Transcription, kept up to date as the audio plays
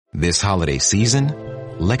This holiday season,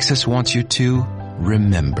 Lexus wants you to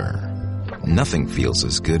remember. Nothing feels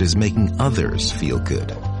as good as making others feel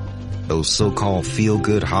good. Those so-called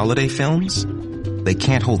feel-good holiday films? They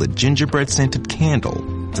can't hold a gingerbread-scented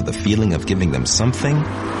candle to the feeling of giving them something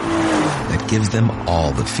that gives them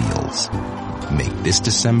all the feels. Make this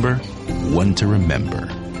December one to remember.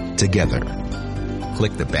 Together.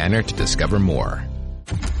 Click the banner to discover more.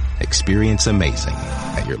 Experience amazing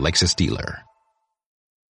at your Lexus dealer.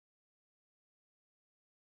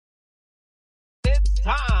 It's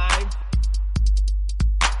time.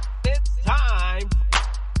 It's time.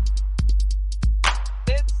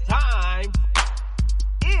 It's time.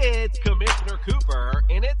 It's Commissioner Cooper,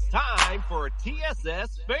 and it's time for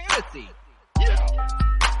TSS Fantasy. Yeah.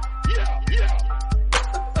 Yeah. Yeah.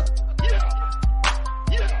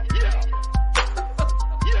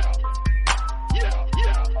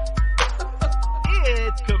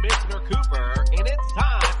 It's Commissioner Cooper, and it's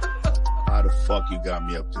time. How the fuck you got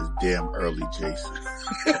me up this damn early, Jason?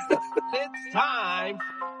 It's time.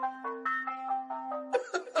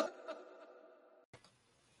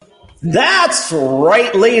 That's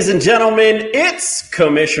right, ladies and gentlemen. It's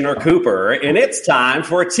Commissioner Cooper, and it's time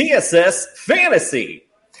for TSS Fantasy.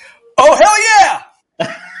 Oh, hell yeah!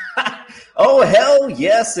 Oh, hell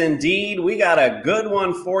yes, indeed. We got a good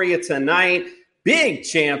one for you tonight. Big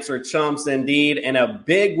champs or chumps, indeed, and a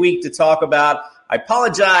big week to talk about. I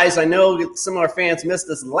apologize. I know some of our fans missed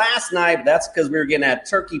us last night, but that's because we were getting at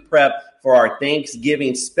turkey prep for our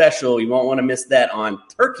Thanksgiving special. You won't want to miss that on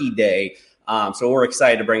Turkey Day. So we're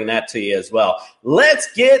excited to bring that to you as well.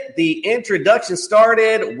 Let's get the introduction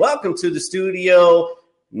started. Welcome to the studio,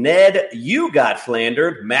 Ned, you got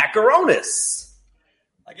flandered, Macaronis.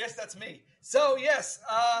 I guess that's me. So, yes,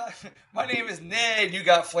 my name is Ned, you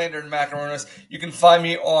got flandered, Macaronis. You can find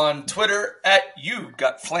me on Twitter at you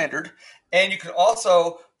got flandered. And you can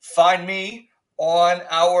also find me on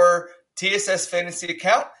our TSS Fantasy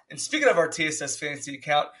account. And speaking of our TSS Fantasy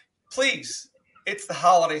account, please, it's the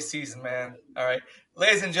holiday season, man. All right.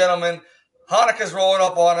 Ladies and gentlemen, Hanukkah's rolling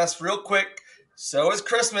up on us real quick. So is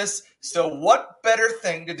Christmas. So what better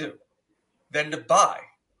thing to do than to buy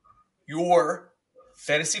your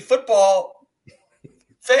fantasy football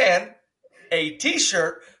fan a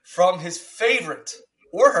t-shirt from his favorite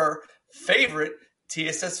or her favorite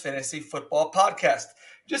TSS Fantasy Football podcast.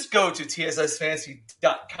 Just go to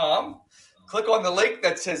tssfantasy.com, click on the link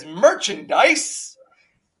that says merchandise,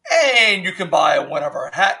 and you can buy one of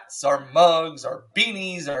our hats, our mugs, our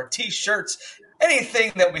beanies, our t-shirts,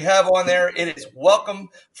 anything that we have on there. It is welcome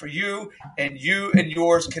for you and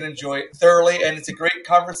yours can enjoy it thoroughly, and it's a great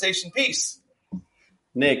conversation piece.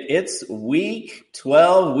 Nick, it's week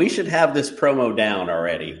 12. We should have this promo down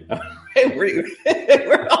already.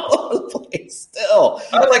 We're all over the place still.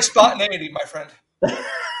 I like spontaneity, my friend.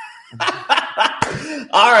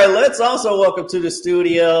 All right, let's also welcome to the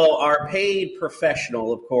studio our paid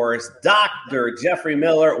professional, of course, Dr. Jeffrey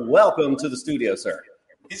Miller. Welcome to the studio, sir.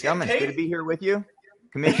 Gentlemen, good to be here with you.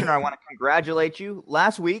 Commissioner, I want to congratulate you.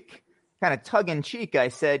 Last week, kind of tongue-in-cheek, I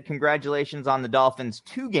said congratulations on the Dolphins'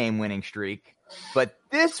 2-game winning streak. But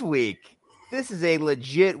this week, this is a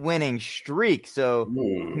legit winning streak. So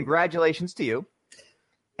congratulations to you.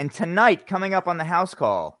 And tonight, coming up on the house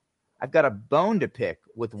call, I've got a bone to pick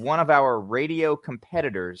with one of our radio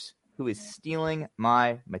competitors who is stealing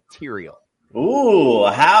my material. Ooh,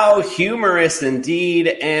 how humorous indeed.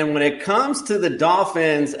 And when it comes to the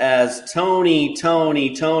Dolphins, as Tony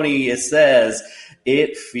says,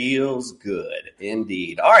 it feels good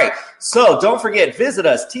indeed. All right, so don't forget, visit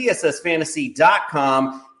us,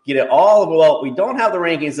 tssfantasy.com. Get it all. Well, we don't have the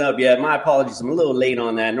rankings up yet. My apologies. I'm a little late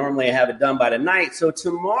on that. Normally I have it done by tonight. So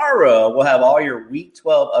tomorrow we'll have all your Week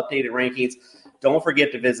 12 updated rankings. Don't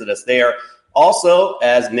forget to visit us there. Also,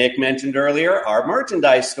 as Nick mentioned earlier, our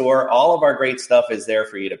merchandise store, all of our great stuff is there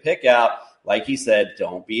for you to pick out. Like he said,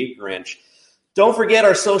 don't be a Grinch. Don't forget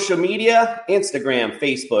our social media, Instagram,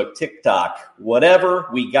 Facebook, TikTok, whatever.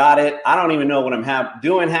 We got it. I don't even know what I'm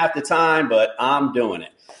doing half the time, but I'm doing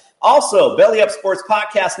it. Also, Belly Up Sports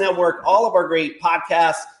Podcast Network, all of our great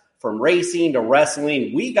podcasts from racing to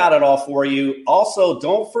wrestling. We got it all for you. Also,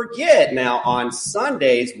 don't forget now on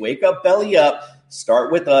Sundays, Wake Up Belly Up.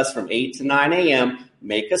 Start with us from 8 to 9 a.m.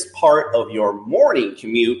 Make us part of your morning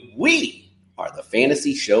commute. We are the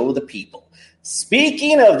fantasy show of the people.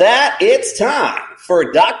 Speaking of that, it's time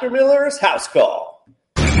for Dr. Miller's House Call.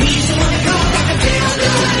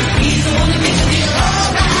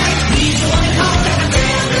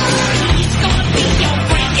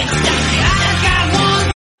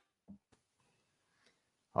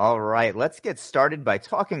 All right, let's get started by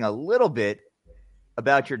talking a little bit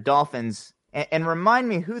about your Dolphins And remind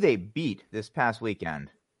me who they beat this past weekend.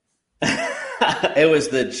 It was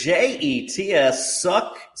the Jets.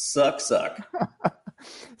 Suck.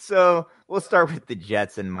 So we'll start with the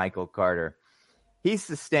Jets and Michael Carter. He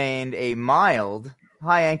sustained a mild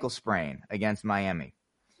high ankle sprain against Miami.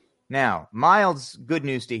 Now, mild's good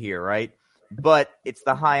news to hear, right? But it's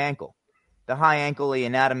the high ankle. The high ankle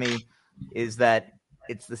anatomy is that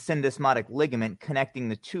it's the syndesmotic ligament connecting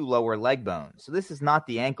the two lower leg bones. So this is not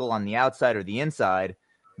the ankle on the outside or the inside,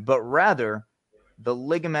 but rather the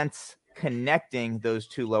ligaments connecting those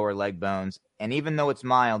two lower leg bones. And even though it's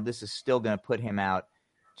mild, this is still going to put him out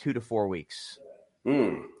 2 to 4 weeks.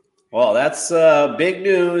 Well, that's big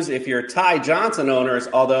news if you're Ty Johnson owners,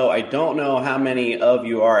 although I don't know how many of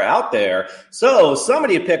you are out there. So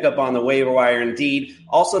somebody to pick up on the waiver wire indeed.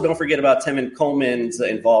 Also, don't forget about Tevin Coleman's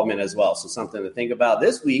involvement as well. So something to think about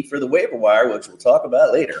this week for the waiver wire, which we'll talk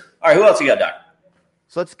about later. All right, who else you got, Doc?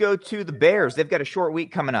 So let's go to the Bears. They've got a short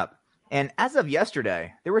week coming up. And as of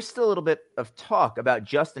yesterday, there was still a little bit of talk about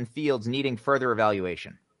Justin Fields needing further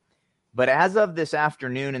evaluation. But as of this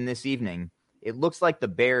afternoon and this evening, it looks like the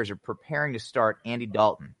Bears are preparing to start Andy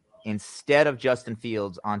Dalton instead of Justin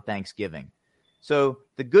Fields on Thanksgiving. So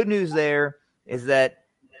the good news there is that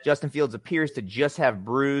Justin Fields appears to just have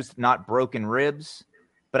bruised, not broken ribs.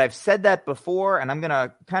 But I've said that before, and I'm going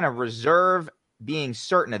to kind of reserve being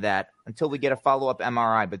certain of that until we get a follow-up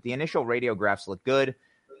MRI. But the initial radiographs look good.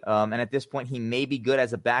 And at this point, he may be good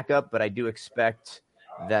as a backup, but I do expect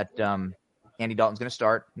that Andy Dalton's going to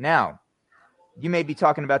start. Now, you may be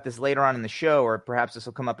talking about this later on in the show, or perhaps this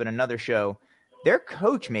will come up in another show. Their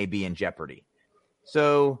coach may be in jeopardy.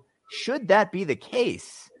 So should that be the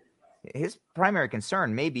case, his primary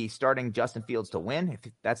concern may be starting Justin Fields to win, if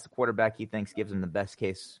that's the quarterback he thinks gives him the best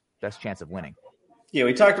chance of winning. Yeah,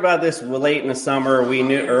 we talked about this late in the summer. We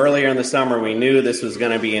knew earlier in the summer, we knew this was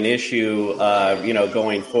going to be an issue,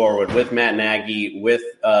 going forward with Matt Nagy, with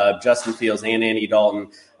Justin Fields and Andy Dalton.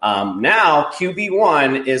 Now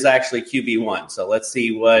QB1 is actually QB1. So let's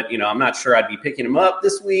see what, I'm not sure I'd be picking him up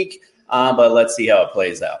this week, but let's see how it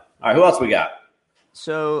plays out. All right, who else we got?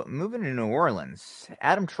 So moving to New Orleans,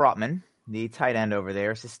 Adam Trautman, the tight end over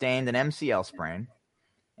there, sustained an MCL sprain,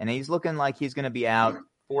 and he's looking like he's going to be out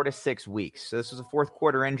 4 to 6 weeks. So this was a fourth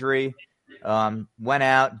quarter injury, went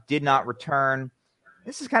out, did not return.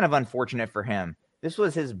 This is kind of unfortunate for him. This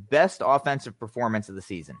was his best offensive performance of the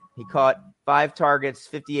season. He caught 5 targets,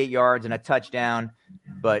 58 yards, and a touchdown,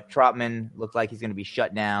 but Trautman looked like he's going to be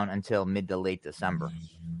shut down until mid to late December.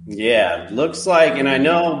 Yeah, looks like, and I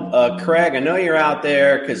know, Craig, I know you're out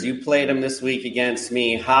there because you played him this week against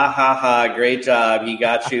me. Ha, ha, ha, great job. He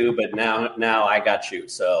got you, but now I got you,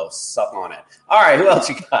 so suck on it. All right, who else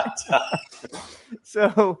you got?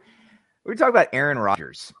 So we talk about Aaron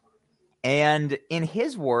Rodgers. And in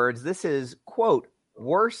his words, this is, quote,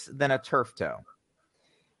 worse than a turf toe.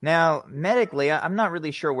 Now, medically, I'm not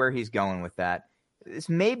really sure where he's going with that. This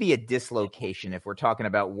may be a dislocation if we're talking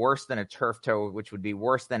about worse than a turf toe, which would be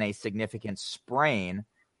worse than a significant sprain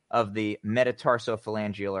of the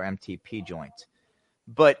metatarsophalangeal or MTP joint.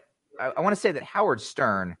 But I want to say that Howard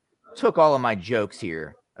Stern took all of my jokes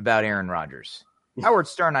here about Aaron Rodgers. Howard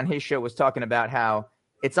Stern on his show was talking about how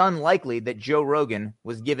it's unlikely that Joe Rogan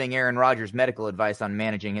was giving Aaron Rodgers medical advice on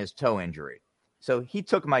managing his toe injury. So he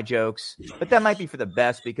took my jokes, but that might be for the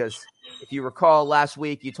best because if you recall last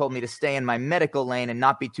week, you told me to stay in my medical lane and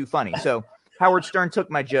not be too funny. So Howard Stern took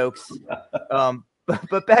my jokes,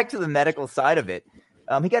 but back to the medical side of it.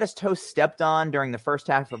 He got his toe stepped on during the first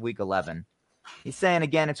half of week 11. He's saying,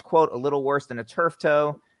 again, it's, quote, a little worse than a turf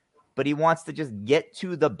toe, but he wants to just get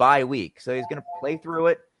to the bye week. So he's going to play through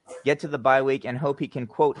it, get to the bye week, and hope he can,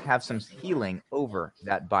 quote, have some healing over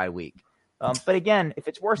that bye week. But again, if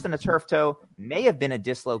it's worse than a turf toe, may have been a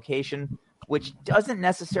dislocation, which doesn't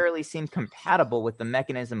necessarily seem compatible with the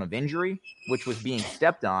mechanism of injury, which was being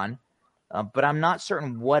stepped on. But I'm not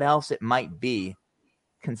certain what else it might be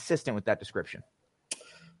consistent with that description.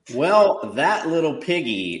 Well, that little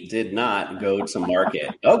piggy did not go to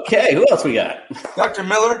market. Okay, who else we got? Dr.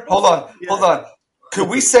 Miller, hold on. Could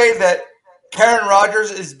we say that Karen Rodgers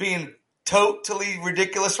is being totally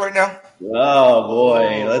ridiculous right now? Oh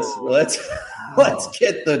boy, let's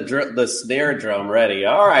get the snare drum ready.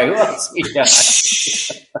 All right, who else we got?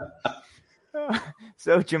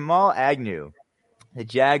 So Jamal Agnew, the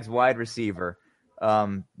Jags wide receiver,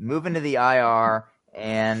 moving to the IR,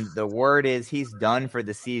 and the word is he's done for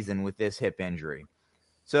the season with this hip injury.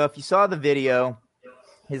 So if you saw the video,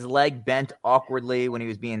 his leg bent awkwardly when he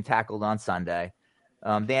was being tackled on Sunday.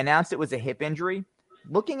 They announced it was a hip injury.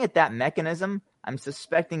 Looking at that mechanism, I'm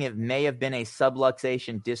suspecting it may have been a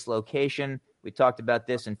subluxation dislocation We talked about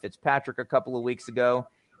this in Fitzpatrick a couple of weeks ago.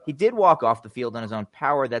 He did walk off the field on his own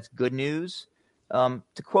power. That's good news.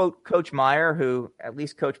 To quote Coach Meyer, who at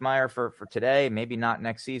least Coach Meyer for today, maybe not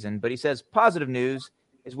next season, but he says positive news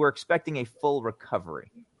is we're expecting a full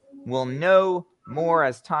recovery. We'll know more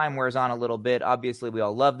as time wears on a little bit. Obviously, we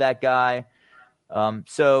all love that guy.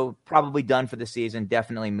 So probably done for the season,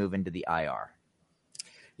 definitely move into the IR.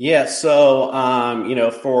 Yeah, so,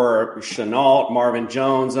 for Chenault, Marvin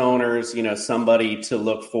Jones owners, somebody to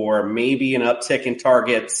look for, maybe an uptick in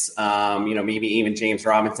targets, maybe even James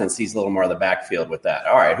Robinson sees a little more of the backfield with that.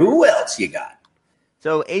 All right, who else you got?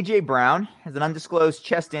 So A.J. Brown has an undisclosed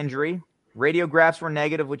chest injury. Radiographs were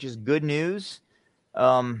negative, which is good news.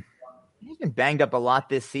 He's been banged up a lot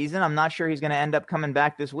this season. I'm not sure he's going to end up coming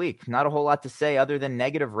back this week. Not a whole lot to say other than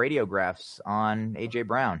negative radiographs on A.J.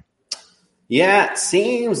 Brown. Yeah, it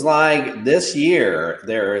seems like this year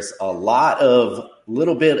there's a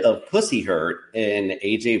little bit of pussy hurt in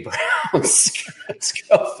A.J. Brown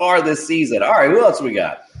so far this season. All right, who else we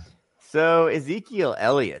got? So Ezekiel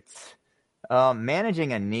Elliott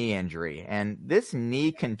managing a knee injury, and this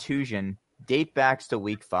knee contusion dates back to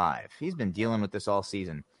week 5. He's been dealing with this all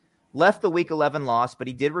season. Left the week 11 loss, but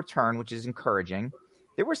he did return, which is encouraging.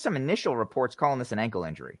 There were some initial reports calling this an ankle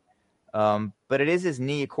injury, but it is his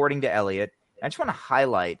knee, according to Elliott. I just want to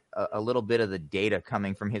highlight a little bit of the data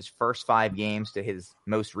coming from his first 5 games to his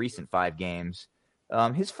most recent 5 games.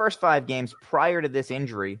 His first 5 games prior to this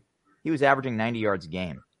injury, he was averaging 90 yards a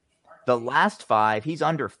game. The last 5, he's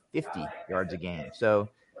under 50 yards a game. So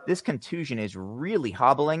this contusion is really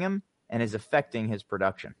hobbling him and is affecting his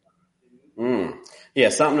production. Yeah,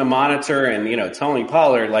 something to monitor. And, Tony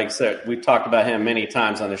Pollard, like I said, we've talked about him many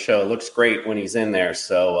times on the show. It looks great when he's in there.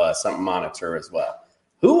 So something to monitor as well.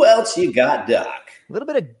 Who else you got, Doc? A little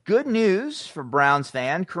bit of good news for Browns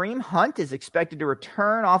fan. Kareem Hunt is expected to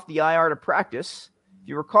return off the IR to practice. If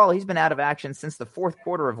you recall, he's been out of action since the 4th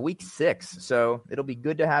quarter of week 6, so it'll be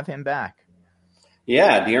good to have him back.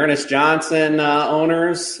 Yeah, the Ernest Johnson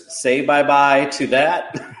owners, say bye-bye to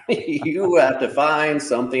that. You have to find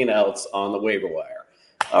something else on the waiver wire.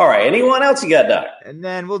 All right, anyone else you got, Doc? And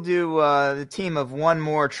then we'll do the team of one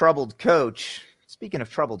more troubled coach. Speaking of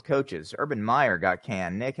troubled coaches, Urban Meyer got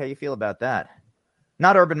canned. Nick, how you feel about that?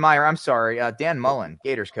 Not Urban Meyer, I'm sorry. Dan Mullen,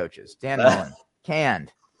 Gators coaches. Dan Mullen,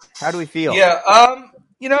 canned. How do we feel? Yeah, I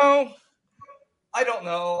don't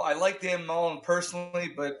know. I like Dan Mullen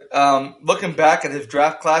personally, but looking back at his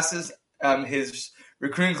draft classes, his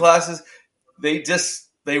recruiting classes, they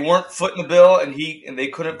weren't footing the bill, and they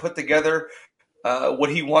couldn't put together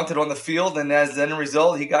what he wanted on the field, and as an end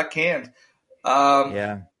result, he got canned.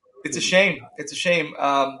 Yeah. It's a shame. It's a shame.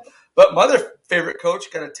 But my other favorite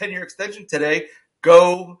coach got a 10-year extension today.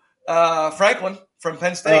 Go Franklin from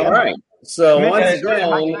Penn State. All right. So once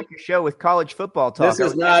again, show with college football talk.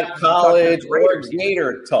 This is not college or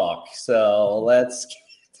Gator talk. So let's.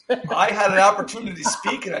 I had an opportunity to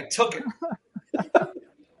speak, and I took it.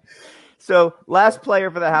 So last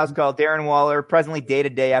player for the house call, Darren Waller, presently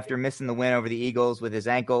day-to-day after missing the win over the Eagles with his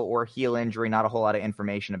ankle or heel injury. Not a whole lot of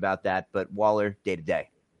information about that, but Waller day-to-day.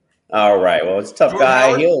 All right. Well, it's a tough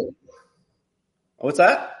guy. What's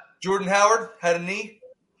that? Jordan Howard had a knee.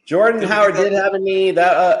 Jordan Howard did have a knee.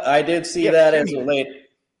 That I did see that as of late.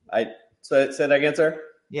 Say that again, sir.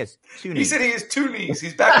 Yes, 2 knees. He said he has 2 knees.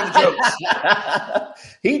 He's back with the jokes.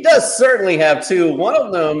 He does certainly have 2. One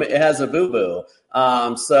of them has a boo-boo.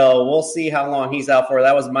 So we'll see how long he's out for.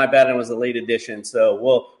 That was my bad, and it was a late addition.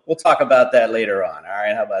 So we'll talk about that later on. All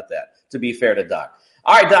right, how about that? To be fair to Doc.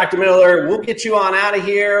 All right, Dr. Miller, we'll get you on out of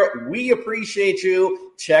here. We appreciate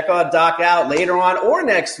you. Check Doc out later on or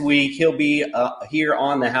next week. He'll be here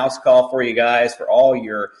on the house call for you guys for all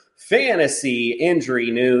your fantasy injury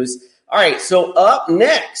news. All right, so up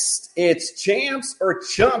next, it's Champs or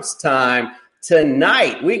Chumps time.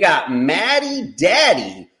 Tonight, we got Maddie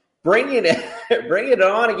Daddy bringing it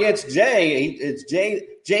on against Jay. It's Jay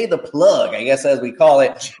the Plug, I guess, as we call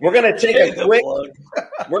it. We're gonna take a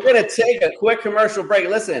quick commercial break.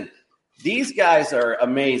 Listen, these guys are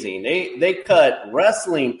amazing. They cut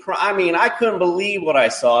wrestling. I couldn't believe what I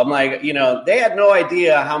saw. I'm like, they had no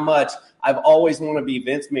idea how much I've always wanted to be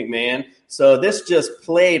Vince McMahon. So this just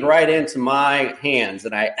played right into my hands,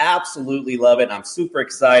 and I absolutely love it. I'm super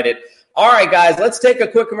excited. All right, guys, let's take a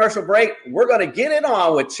quick commercial break. We're going to get it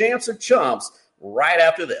on with Champs or Chumps right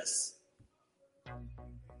after this.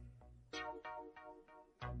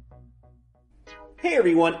 Hey,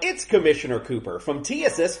 everyone, it's Commissioner Cooper from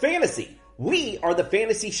TSS Fantasy. We are the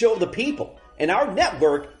fantasy show of the people, and our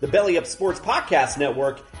network, the Belly Up Sports Podcast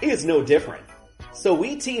Network, is no different. So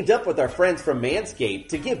we teamed up with our friends from Manscaped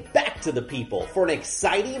to give back to the people for an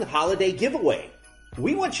exciting holiday giveaway.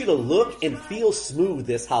 We want you to look and feel smooth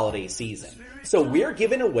this holiday season. So we're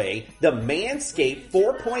giving away the Manscaped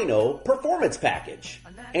 4.0 Performance Package.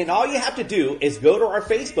 And all you have to do is go to our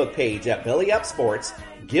Facebook page at Belly Up Sports,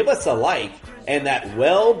 give us a like, and that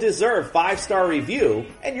well-deserved 5-star review,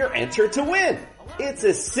 and you're entered to win. It's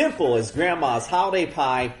as simple as Grandma's holiday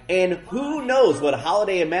pie, and who knows what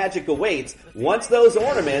holiday magic awaits once those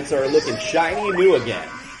ornaments are looking shiny and new again.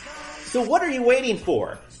 So what are you waiting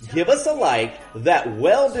for? Give us a like, that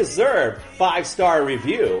well-deserved 5-star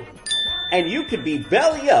review, and you could be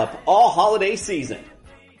belly up all holiday season.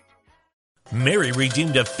 Mary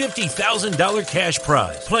redeemed a $50,000 cash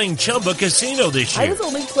prize playing Chumba Casino this year. I was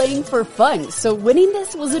only playing for fun, so winning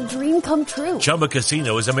this was a dream come true. Chumba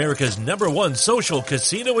Casino is America's #1 social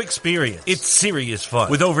casino experience. It's serious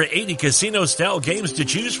fun. With over 80 casino-style games to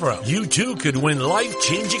choose from, you too could win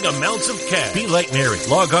life-changing amounts of cash. Be like Mary.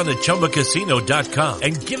 Log on to ChumbaCasino.com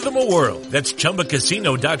and give them a whirl. That's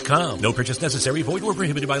ChumbaCasino.com. No purchase necessary. Void where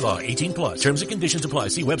prohibited by law. 18 plus. Terms and conditions apply.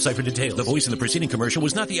 See website for details. The voice in the preceding commercial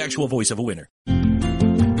was not the actual voice of a winner.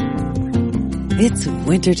 It's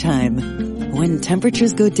wintertime. When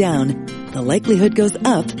temperatures go down, the likelihood goes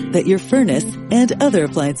up that your furnace and other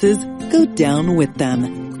appliances go down with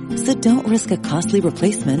them. So don't risk a costly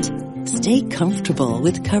replacement. Stay comfortable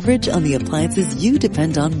with coverage on the appliances you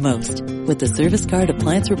depend on most with the Service Guard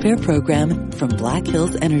Appliance Repair Program from Black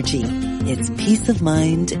Hills Energy. It's peace of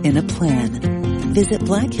mind in a plan. Visit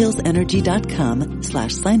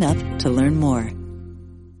blackhillsenergy.com/sign up to learn more.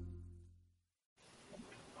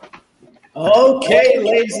 Okay,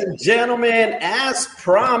 ladies and gentlemen, as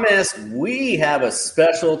promised, we have a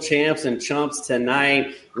special Champs and Chumps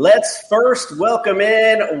tonight. Let's first welcome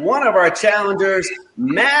in one of our challengers,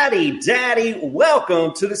 Matty Daddy.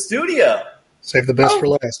 Welcome to the studio. Save the best for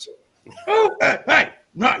last. Oh, hey,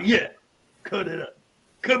 not yet. Cut it up.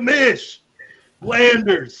 Commish,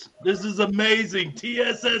 Landers, this is amazing.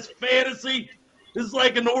 TSS Fantasy, this is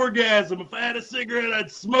like an orgasm. If I had a cigarette, I'd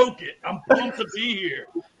smoke it. I'm pumped to be here.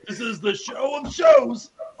 This is the show of shows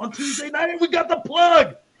on Tuesday night, and we got the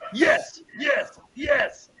plug. Yes, yes,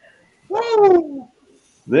 yes. Woo!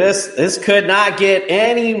 This could not get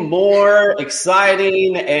any more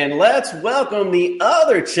exciting, and let's welcome the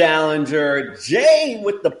other challenger, Jay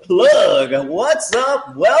with the plug. What's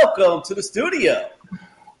up? Welcome to the studio.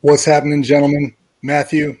 What's happening, gentlemen?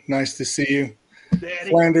 Matthew, nice to see you. Daddy.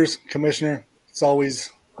 Flanders, Commissioner, it's always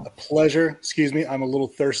a pleasure. Excuse me, I'm a little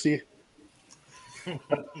thirsty.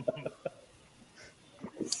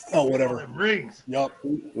 Oh, whatever. Rings. Yup.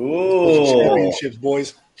 Ooh. Championships,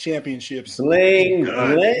 boys. Championships. Bling,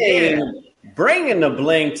 bling. Yeah. Bringing the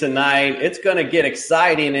bling tonight. It's going to get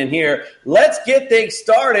exciting in here. Let's get things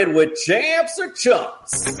started with Champs or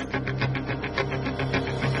Chumps.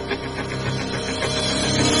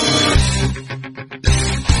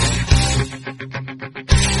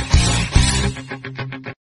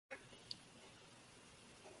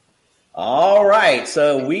 All right,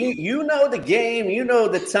 so you know the game, you know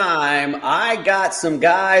the time. I got some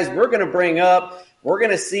guys we're going to bring up. We're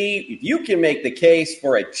going to see if you can make the case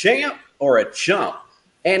for a champ or a chump.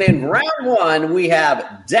 And in round one, we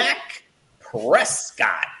have Dak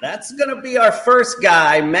Prescott. That's going to be our first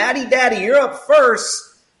guy. Matty Daddy, you're up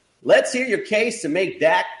first. Let's hear your case to make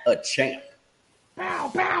Dak a champ.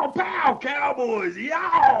 Pow, pow, pow, Cowboys.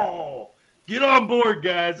 Y'all. Get on board,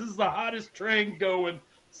 guys. This is the hottest train going.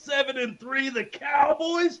 7-3, the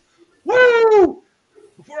Cowboys. Woo!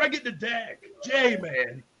 Before I get to Dak, Jay,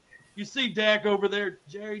 man, you see Dak over there,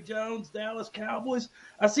 Jerry Jones, Dallas Cowboys.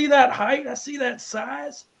 I see that height. I see that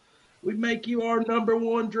size. We'd make you our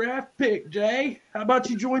 #1 draft pick, Jay. How about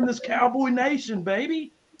you join this Cowboy Nation,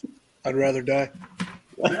 baby? I'd rather die.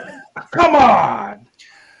 Come on.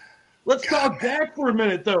 Let's talk Dak for a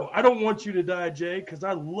minute, though. I don't want you to die, Jay, because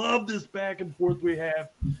I love this back and forth we have.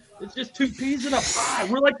 It's just two peas in a pie.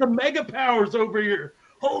 We're like the mega powers over here.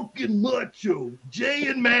 Hulk and Macho, Jay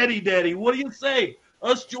and Matty Daddy. What do you say?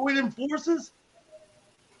 Us joining forces?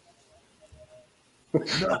 You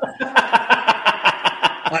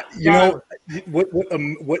know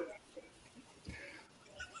what?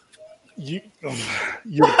 You're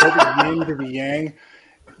the perfect yin to the yang.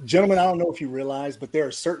 Gentlemen, I don't know if you realize, but there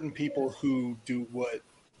are certain people who do what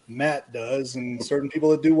Matt does and certain people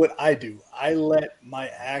that do what I do. I let my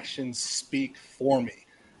actions speak for me.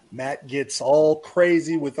 Matt gets all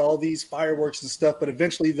crazy with all these fireworks and stuff, but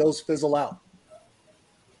eventually those fizzle out.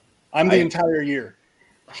 I'm the entire year.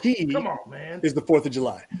 He Come on, man. is the 4th of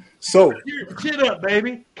July. So Chin up,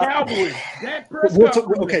 baby. Cowboys. Dak Prescott.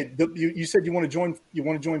 Okay, you said you want to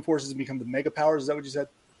join forces and become the mega powers. Is that what you said?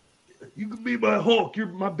 You can be my Hulk. You're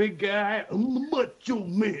my big guy. I'm the macho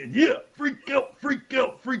man. Yeah, freak out, freak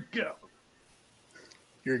out, freak out.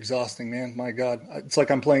 You're exhausting, man. My God, it's like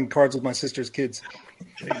I'm playing cards with my sister's kids.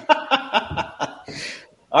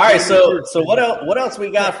 All right, so what else we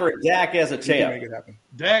got for Dak as a champ? Make it happen.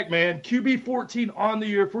 Dak, man, QB 14 on the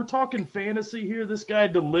year. If we're talking fantasy here, this guy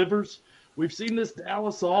delivers. We've seen this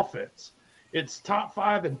Dallas offense. It's top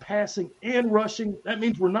 5 in passing and rushing. That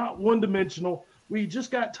means we're not one-dimensional. We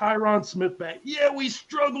just got Tyron Smith back. Yeah, we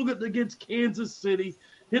struggled against Kansas City,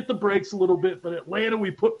 hit the brakes a little bit, but Atlanta,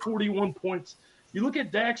 we put 41 points. You look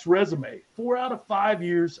at Dak's resume, 4 out of 5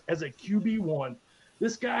 years as a QB1.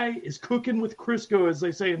 This guy is cooking with Crisco, as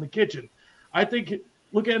they say in the kitchen. I think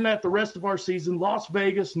looking at the rest of our season, Las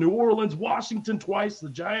Vegas, New Orleans, Washington twice, the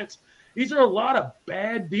Giants, these are a lot of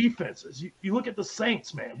bad defenses. You look at the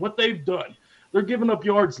Saints, man, what they've done. They're giving up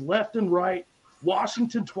yards left and right.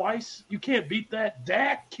 Washington twice. You can't beat that.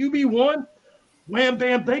 Dak, QB1, wham,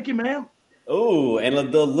 bam, thank you, man. Oh, and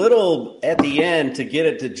the little at the end to get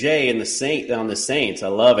it to Jay and the Saints. I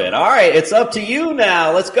love it. All right, it's up to you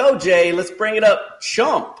now. Let's go, Jay. Let's bring it up.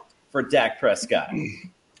 Chump for Dak Prescott.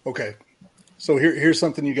 Okay. So here's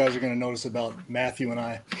something you guys are going to notice about Matthew and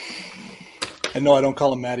I. And no, I don't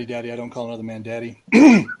call him Matty Daddy. I don't call another man Daddy.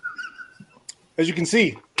 As you can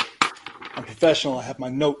see, I'm professional. I have my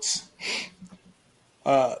notes.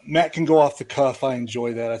 Matt can go off the cuff. I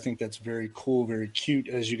enjoy that. I think that's very cool, very cute.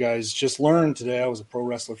 As you guys just learned today, I was a pro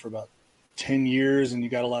wrestler for about 10 years, and you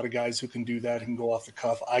got a lot of guys who can do that and go off the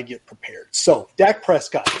cuff. I get prepared. So, Dak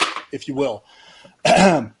Prescott, if you will.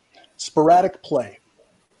 Sporadic play.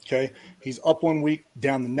 Okay? He's up 1 week,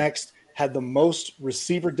 down the next. Had the most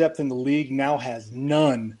receiver depth in the league, now has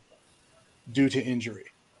none due to injury.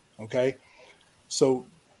 Okay? So,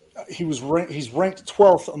 he's ranked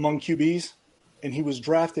 12th among QBs. And he was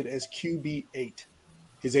drafted as QB 8.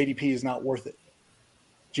 His ADP is not worth it.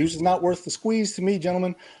 Juice is not worth the squeeze to me,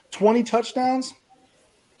 gentlemen. 20 touchdowns,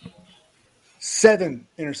 7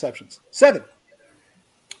 interceptions. 7.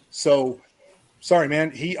 So, sorry, man.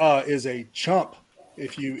 He is a chump,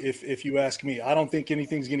 if you ask me. I don't think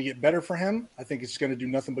anything's going to get better for him. I think it's going to do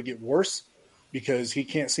nothing but get worse because he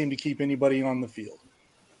can't seem to keep anybody on the field.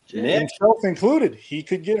 Himself included. He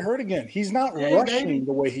could get hurt again. He's not rushing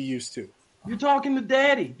the way he used to. You're talking to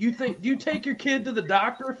Daddy. Do you take your kid to the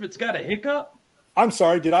doctor if it's got a hiccup? I'm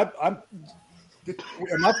sorry. Am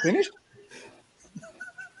I finished?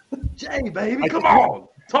 Jay, baby, come on.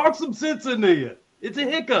 Talk some sense into you. It's a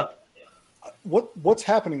hiccup. What's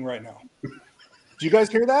happening right now? Do you guys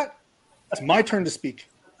hear that? It's my turn to speak.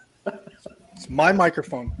 It's my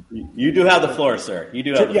microphone. You do have the floor, sir. You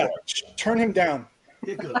do have the floor. Turn him down.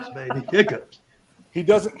 Hiccups, baby. Hiccups.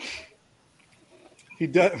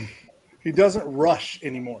 He doesn't rush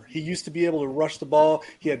anymore. He used to be able to rush the ball.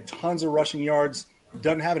 He had tons of rushing yards.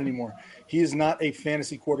 Doesn't have it anymore. He is not a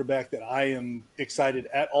fantasy quarterback that I am excited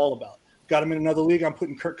at all about. Got him in another league. I'm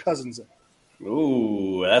putting Kirk Cousins in.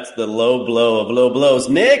 Ooh, that's the low blow of low blows.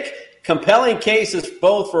 Nick, compelling cases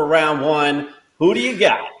both for round 1. Who do you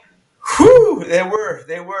got? Whew, they were.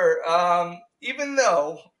 Even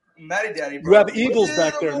though Matty Daddy you have Eagles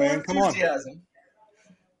back there, man. Come on.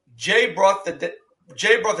 Jay brought the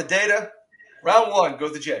data. Round 1, go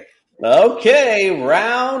to Jay. Okay,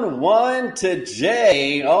 round 1 to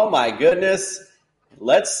Jay. Oh, my goodness.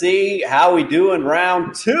 Let's see how we do in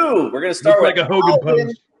round 2. We're going to start with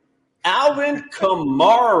Alvin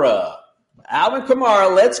Kamara. Alvin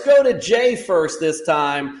Kamara, let's go to Jay first this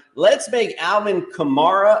time. Let's make Alvin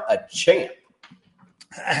Kamara a champ.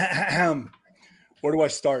 Where do I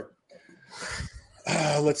start?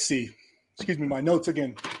 Let's see. Excuse me, my notes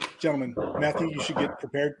again. Gentlemen, Matthew, you should get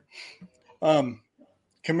prepared.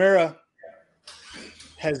 Kamara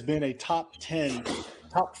has been a top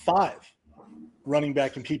 5 running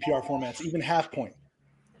back in PPR formats, even half point.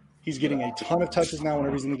 He's getting a ton of touches now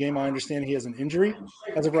whenever he's in the game. I understand he has an injury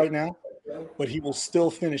as of right now, but he will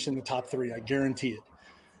still finish in the top 3. I guarantee it.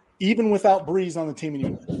 Even without Breeze on the team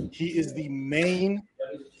anymore, he is the main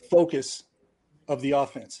focus of the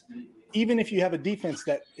offense. Even if you have a defense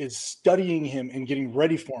that is studying him and getting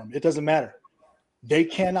ready for him, it doesn't matter. They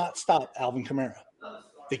cannot stop Alvin Kamara.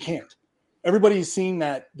 They can't. Everybody's seen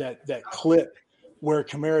that clip where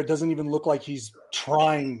Kamara doesn't even look like he's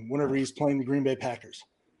trying whenever he's playing the Green Bay Packers.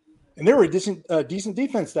 And they were a decent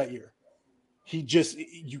defense that year.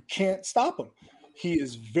 You can't stop him. He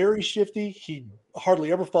is very shifty. He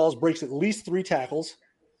hardly ever falls, breaks at least 3 tackles.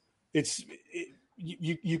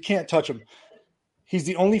 You can't touch him. He's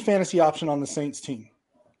the only fantasy option on the Saints team.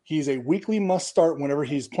 He's a weekly must start whenever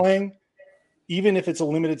he's playing, even if it's a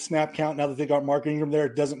limited snap count. Now that they got Mark Ingram there,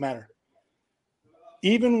 it doesn't matter.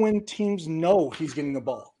 Even when teams know he's getting the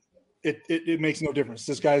ball, it makes no difference.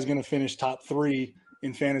 This guy is going to finish top 3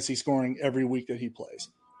 in fantasy scoring every week that he plays.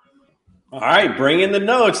 All right, bring in the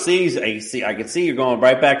notes. I can see you're going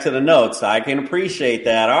right back to the notes. I can appreciate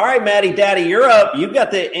that. All right, Matty Daddy, you're up. You've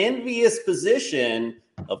got the envious position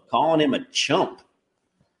of calling him a chump.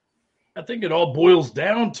 I think it all boils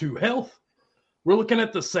down to health. We're looking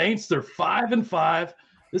at the Saints. They're 5-5.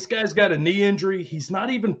 This guy's got a knee injury. He's not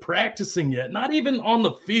even practicing yet, not even on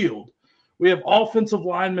the field. We have offensive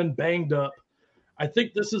linemen banged up. I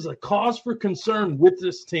think this is a cause for concern with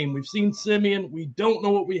this team. We've seen Simeon. We don't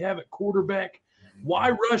know what we have at quarterback.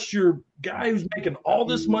 Why rush your guy who's making all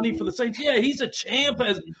this money for the Saints? Yeah, he's a champ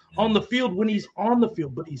on the field when he's on the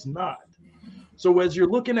field, but he's not. So as you're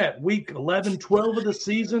looking at week 11, 12 of the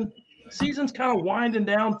season's kind of winding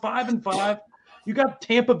down, 5-5. You got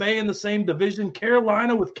Tampa Bay in the same division,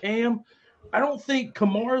 Carolina with Cam. I don't think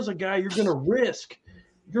Kamara's a guy you're going to risk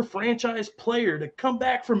your franchise player to come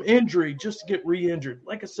back from injury just to get re-injured.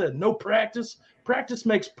 Like I said, no practice. Practice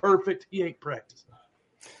makes perfect. He ain't practicing.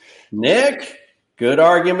 Nick, good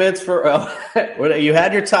arguments for you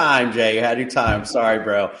had your time, Jay. You had your time. Sorry,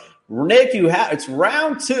 bro. Nick, it's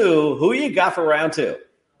round 2. Who you got for round 2?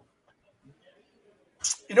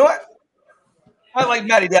 You know what? I like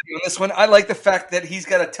Matty Daddy on this one. I like the fact that he's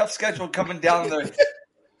got a tough schedule coming down the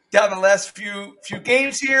last few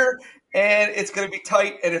games here, and it's going to be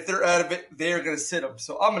tight. And if they're out of it, they're going to sit him.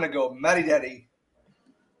 So I'm going to go Matty Daddy.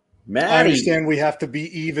 I understand we have to be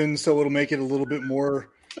even, so it'll make it a little bit more.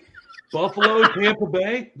 Buffalo, Tampa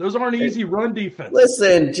Bay, those aren't easy run defense.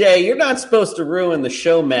 Listen, Jay, you're not supposed to ruin the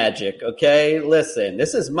show magic, okay? Listen,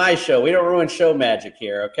 this is my show. We don't ruin show magic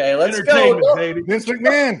here, okay? Let's go. Baby. Vince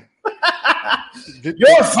McMahon.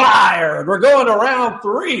 You're fired. We're going to round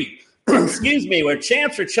 3. Excuse me. We're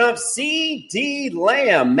champs for chumps. CD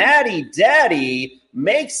Lamb, Matty Daddy,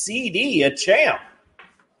 make CD a champ.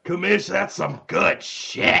 Commish, that's some good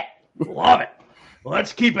shit. Love it.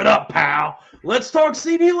 Let's keep it up, pal. Let's talk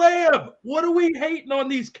CD Lamb. What are we hating on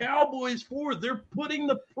these Cowboys for? They're putting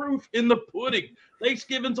the proof in the pudding.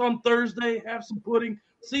 Thanksgiving's on Thursday. Have some pudding.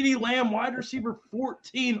 CD Lamb, wide receiver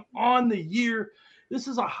 14 on the year. This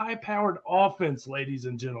is a high-powered offense, ladies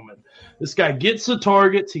and gentlemen. This guy gets the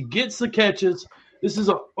targets. He gets the catches. This is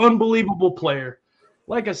an unbelievable player.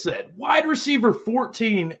 Like I said, wide receiver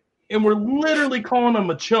 14, and we're literally calling him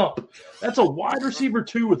a chump. That's a wide receiver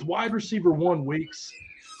 2 with wide receiver 1 weeks.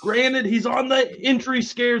 Granted, he's on the injury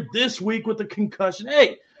scare this week with the concussion.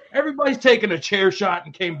 Hey, everybody's taking a chair shot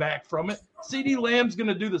and came back from it. CD Lamb's going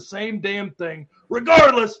to do the same damn thing,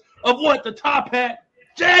 regardless of what the top hat.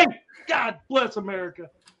 Jay, God bless America.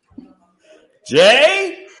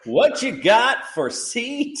 Jay, what you got for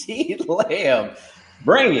CD Lamb?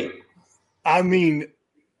 Bring it. I mean,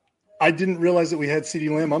 I didn't realize that we had CD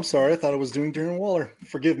Lamb. I'm sorry. I thought I was doing Darren Waller.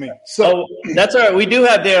 Forgive me. So that's all right. We do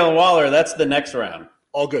have Darren Waller. That's the next round.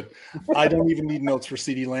 All good. I don't even need notes for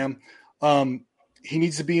CD Lamb. He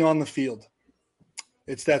needs to be on the field.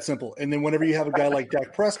 It's that simple. And then whenever you have a guy like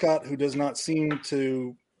Dak Prescott, who does not seem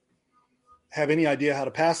to have any idea how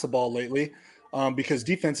to pass the ball lately, because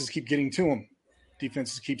defenses keep getting to him.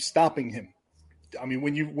 Defenses keep stopping him. I mean,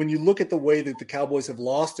 when you look at the way that the Cowboys have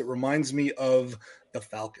lost, it reminds me of the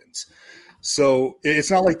Falcons. So it's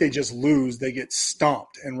not like they just lose, they get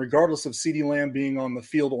stomped. And regardless of CeeDee Lamb being on the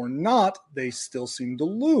field or not, they still seem to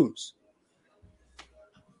lose.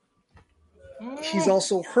 He's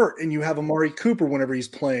also hurt, and you have Amari Cooper whenever he's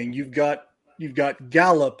playing. You've got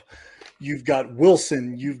Gallup, you've got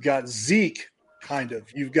Wilson, you've got Zeke, kind of.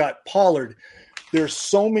 You've got Pollard. There's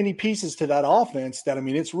so many pieces to that offense that, I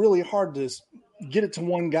mean, it's really hard to get it to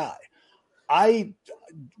one guy.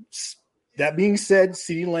 That being said,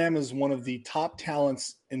 CeeDee Lamb is one of the top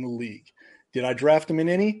talents in the league. Did I draft him in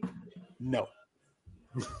any? No.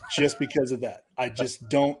 Just because of that. I just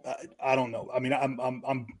don't I don't know. I mean,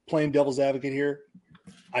 I'm playing devil's advocate here.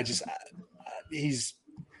 He's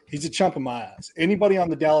a chump in my eyes. Anybody on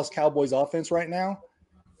the Dallas Cowboys offense right now,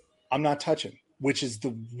 I'm not touching, which is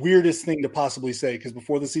the weirdest thing to possibly say, because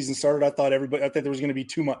before the season started, I thought there was going to be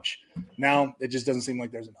too much. Now it just doesn't seem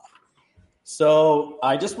like there's enough. So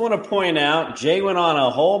I just want to point out, Jay went on a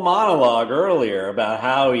whole monologue earlier about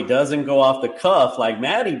how he doesn't go off the cuff like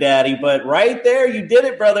Matty Daddy, but right there you did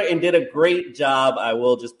it, brother, and did a great job. I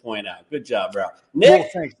will just point out. Good job, bro. Nick? Well,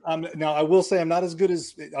 thanks. Now, I will say I'm not as good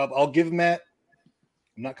as I'll give Matt.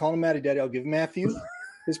 I'm not calling him Matty Daddy. I'll give Matthew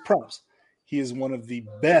his props. He is one of the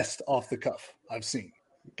best off the cuff I've seen.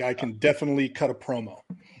 Guy can definitely cut a promo.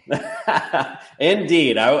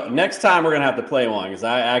 Indeed. Next time we're going to have to play one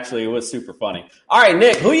because it was super funny. All right,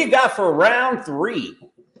 Nick, who you got for round 3?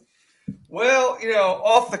 Well,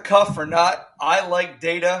 off the cuff or not, I like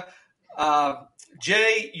data.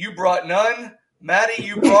 Jay, you brought none. Maddie,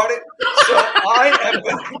 you brought it. So I am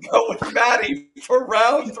going to go with Maddie for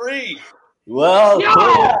round 3. Well,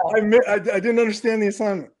 I didn't understand the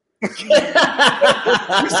assignment. You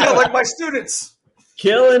sound like my students.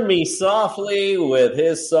 Killing me softly with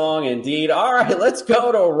his song, indeed. All right, let's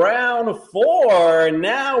go to round 4.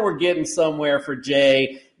 Now we're getting somewhere for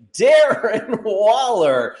Jay. Darren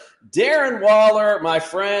Waller. Darren Waller, my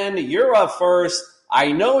friend, you're up first.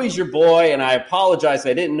 I know he's your boy, and I apologize.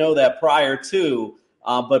 I didn't know that prior to,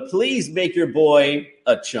 but please make your boy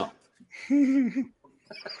a chump. It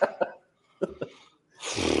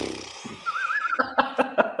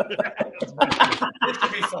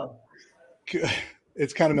should be fun.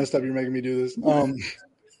 It's kind of messed up you're making me do this.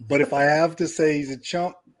 But if I have to say he's a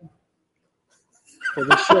chump for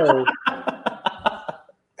the show,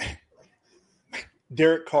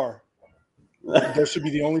 Derek Carr. Those should be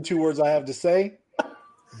the only 2 words I have to say.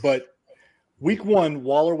 But week 1,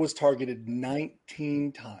 Waller was targeted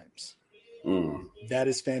 19 times. That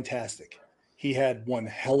is fantastic. He had one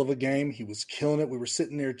hell of a game. He was killing it. We were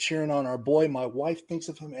sitting there cheering on our boy. My wife thinks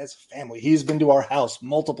of him as family. He's been to our house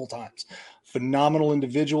multiple times. Phenomenal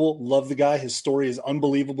individual. Love the guy. His story is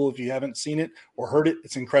unbelievable. If you haven't seen it or heard it,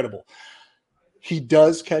 it's incredible. He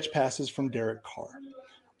does catch passes from Derek Carr.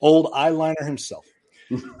 Old eyeliner himself.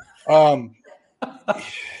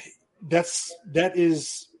 That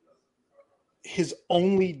is his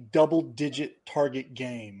only double-digit target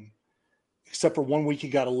game, except for 1 week he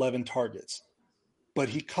got 11 targets. But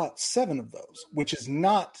he caught 7 of those, which is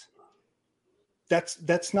not –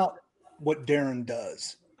 that's not what Darren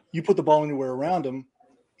does. You put the ball anywhere around him,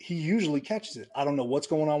 he usually catches it. I don't know what's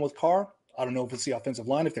going on with Carr. I don't know if it's the offensive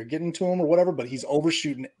line, if they're getting to him or whatever, but he's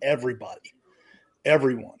overshooting everybody,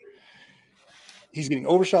 everyone. He's getting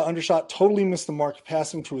overshot, undershot, totally missed the mark,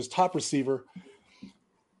 passing to his top receiver.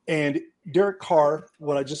 And Derek Carr,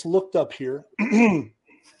 what I just looked up here,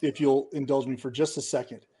 if you'll indulge me for just a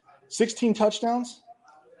second, 16 touchdowns,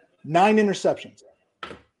 9 interceptions.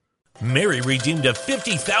 Mary redeemed a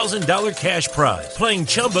 $50,000 cash prize playing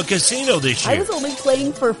Chumba Casino this year. I was only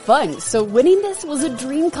playing for fun, so winning this was a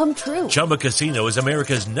dream come true. Chumba Casino is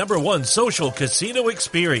America's #1 social casino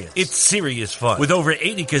experience. It's serious fun. With over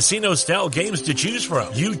 80 casino-style games to choose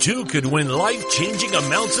from, you too could win life-changing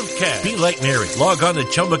amounts of cash. Be like Mary. Log on to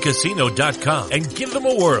ChumbaCasino.com and give them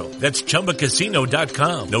a whirl. That's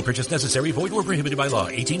ChumbaCasino.com. No purchase necessary. Void or prohibited by law.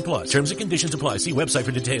 18+. Terms and conditions apply. See website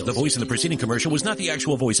for details. The voice in the preceding commercial was not the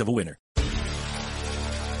actual voice of a winner.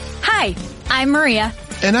 Hi, I'm Maria.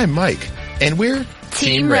 And I'm Mike. And we're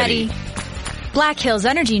Team Ready. Black Hills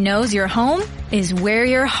Energy knows your home is where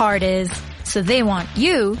your heart is, so they want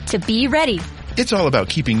you to be ready. It's all about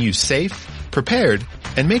keeping you safe, prepared,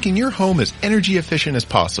 and making your home as energy efficient as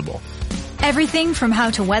possible. Everything from how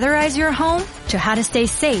to weatherize your home to how to stay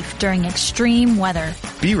safe during extreme weather.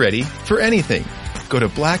 Be ready for anything. Go to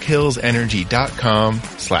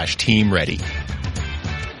blackhillsenergy.com/team ready.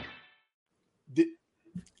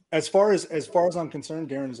 As far as I'm concerned,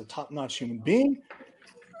 Darren is a top-notch human being.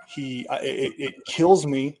 It kills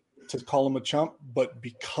me to call him a chump, but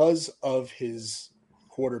because of his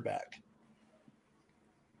quarterback.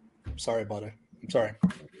 Sorry about it. I'm sorry.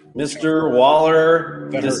 Mr. Waller,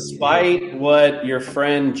 despite what your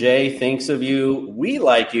friend Jay thinks of you, we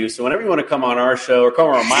like you. So whenever you want to come on our show or come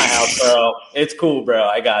over to my house, bro, it's cool, bro.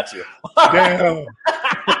 I got you. Damn.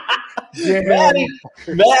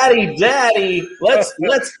 Maddie, Daddy, let's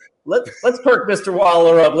perk Mr.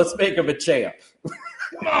 Waller up. Let's make him a champ.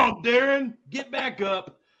 Come on, Darren, get back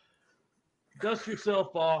up, dust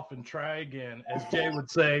yourself off, and try again, as Jay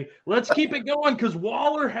would say. Let's keep it going because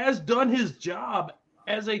Waller has done his job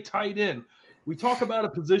as a tight end. We talk about a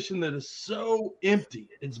position that is so empty;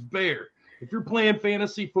 it's bare. If you're playing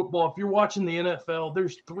fantasy football, if you're watching the NFL,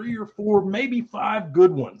 there's 3 or 4, maybe 5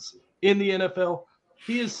 good ones in the NFL.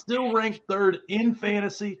 He is still ranked 3rd in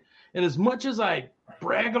fantasy. And as much as I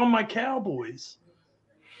brag on my Cowboys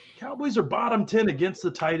are bottom 10 against the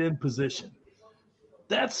tight end position.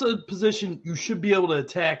 That's a position you should be able to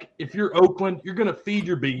attack. If you're Oakland, you're going to feed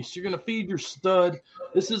your beast. You're going to feed your stud.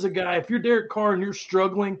 This is a guy, if you're Derek Carr and you're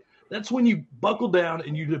struggling, that's when you buckle down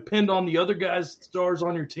and you depend on the other guys, stars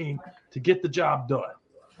on your team to get the job done.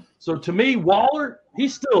 So to me, Waller,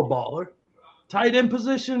 he's still a baller. Tight end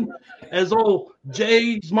position, as old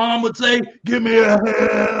Jay's mom would say, give me a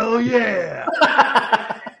hell yeah.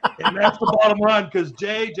 And that's the bottom line because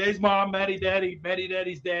Jay's mom, Maddie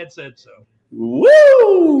Daddy's dad said so.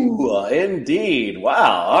 Woo! Indeed.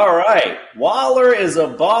 Wow. All right. Waller is a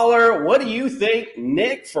baller. What do you think,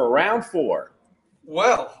 Nick, for round 4?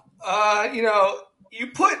 Well,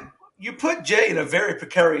 you put Jay in a very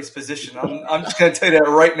precarious position. I'm just going to tell you that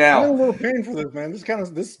right now. I'm a little pain for this, man.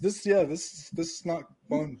 This is not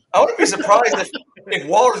fun. I wouldn't be surprised if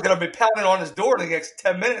Waller's going to be pounding on his door in the next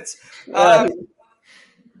 10 minutes.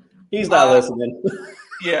 He's not listening.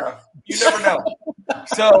 Yeah, you never know.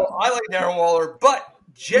 So I like Darren Waller, but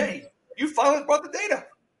Jay, you finally brought the data.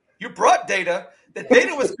 You brought data. The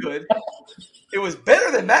data was good. It was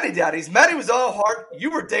better than Matty Daddy's. Matty was all hard.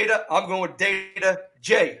 You were data. I'm going with data.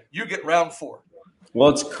 Jay, you get round 4. Well,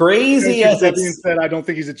 it's crazy. That being said, I don't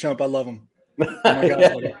think he's a chump. I love him. Oh my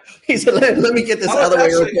God, yeah. He said, "Let me get this out of the way." I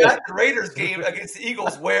was actually at the Raiders game against the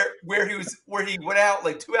Eagles, where he went out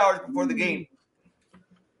like 2 hours before the game.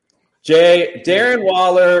 Jay, Darren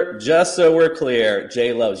Waller, just so we're clear,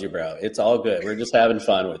 Jay loves you, bro. It's all good. We're just having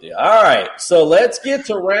fun with you. All right, so let's get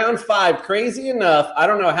to round 5. Crazy enough, I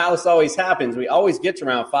don't know how this always happens. We always get to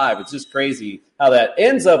round 5. It's just crazy how that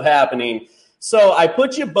ends up happening. So I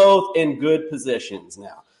put you both in good positions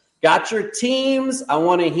now. Got your teams. I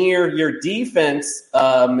want to hear your defense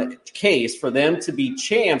case for them to be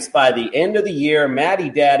champs by the end of the year. Matty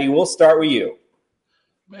Daddy, we'll start with you.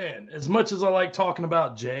 Man, as much as I like talking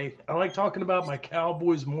about Jay, I like talking about my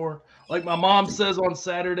Cowboys more. Like my mom says on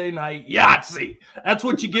Saturday night, Yahtzee. That's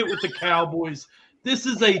what you get with the Cowboys. This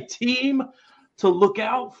is a team to look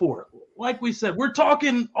out for. Like we said, we're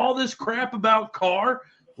talking all this crap about Carr.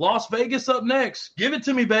 Las Vegas up next. Give it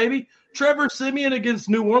to me, baby. Trevor Siemian against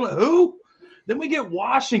New Orleans. Who? Then we get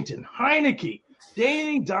Washington, Heineke,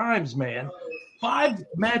 Danny Dimes, man. 5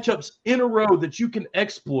 matchups in a row that you can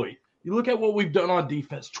exploit. You look at what we've done on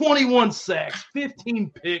defense. 21 sacks, 15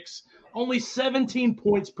 picks, only 17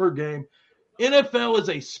 points per game. NFL is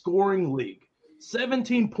a scoring league.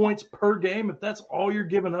 17 points per game. If that's all you're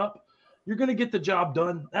giving up, you're going to get the job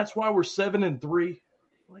done. That's why we're 7-3.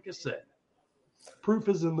 Like I said, proof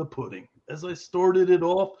is in the pudding. As I started it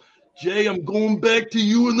off, Jay, I'm going back to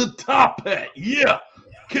you in the top hat. Yeah.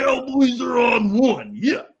 Cowboys are on 1.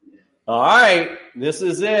 Yeah. All right, this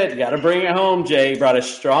is it. Got to bring it home, Jay. You brought a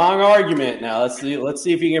strong argument. Now let's see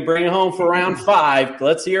if you can bring it home for round 5.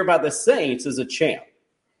 Let's hear about the Saints as a champ.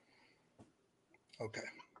 Okay.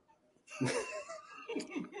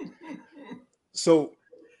 So,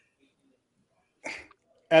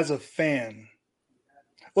 as a fan,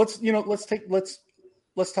 let's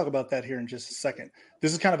talk about that here in just a second.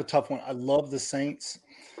 This is kind of a tough one. I love the Saints,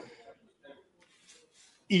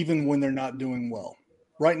 even when they're not doing well.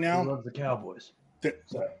 Right now, I love the Cowboys.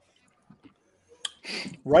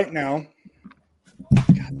 Right now, God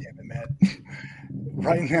damn it, Matt.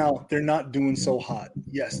 Right now, they're not doing so hot.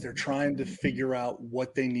 Yes, they're trying to figure out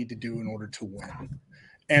what they need to do in order to win.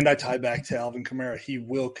 And I tie back to Alvin Kamara. He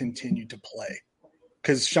will continue to play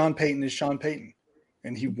because Sean Payton is Sean Payton,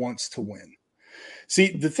 and he wants to win.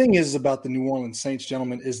 See, the thing is about the New Orleans Saints,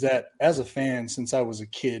 gentlemen, is that as a fan, since I was a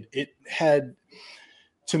kid, it had,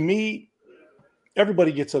 to me,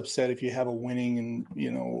 everybody gets upset if you have a winning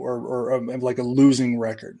and, or like a losing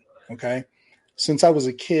record. Okay. Since I was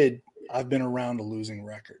a kid, I've been around a losing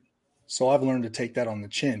record. So I've learned to take that on the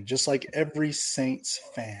chin, just like every Saints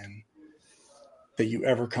fan that you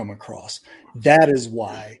ever come across. That is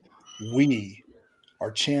why we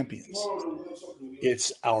are champions.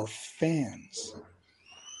 It's our fans.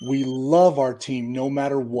 We love our team no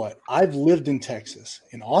matter what. I've lived in Texas,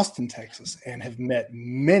 in Austin, Texas, and have met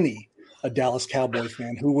many a Dallas Cowboy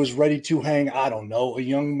fan who was ready to hang, I don't know, a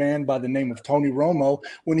young man by the name of Tony Romo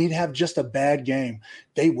when he'd have just a bad game.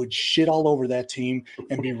 They would shit all over that team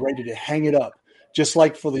and be ready to hang it up. Just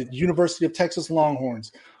like for the University of Texas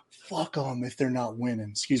Longhorns, fuck them if they're not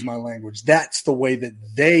winning. Excuse my language. That's the way that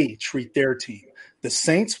they treat their team. The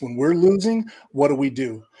Saints, when we're losing, what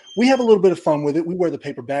do? We have a little bit of fun with it. We wear the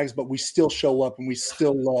paper bags, but we still show up and we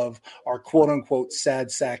still love our quote-unquote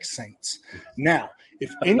sad sack Saints. Now,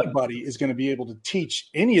 if anybody is going to be able to teach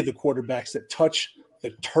any of the quarterbacks that touch the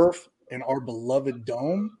turf in our beloved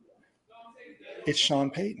dome, it's Sean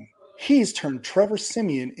Payton. He's turned Trevor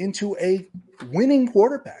Siemian into a winning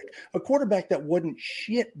quarterback, a quarterback that wasn't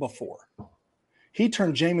shit before. He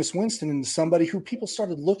turned Jameis Winston into somebody who people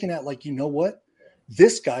started looking at like, you know what?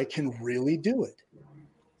 This guy can really do it.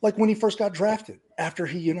 Like when he first got drafted, after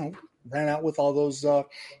he, ran out with all those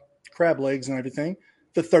crab legs and everything,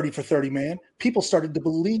 the 30 for 30 man, people started to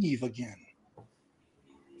believe again.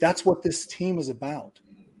 That's what this team is about.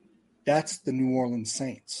 That's the New Orleans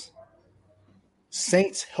Saints.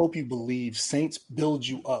 Saints help you believe. Saints build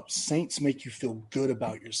you up. Saints make you feel good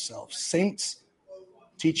about yourself. Saints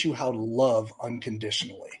teach you how to love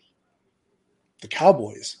unconditionally. The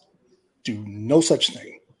Cowboys do no such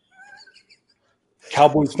thing.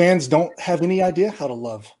 Cowboys fans don't have any idea how to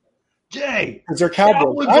love. Jay, because they're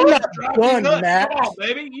Cowboys. I'm not done, Matt. Come on,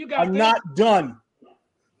 baby. You got I'm not done.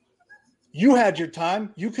 You had your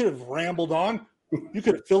time. You could have rambled on. You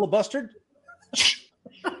could have filibustered.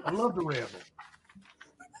 I love to ramble.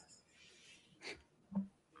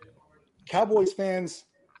 Cowboys fans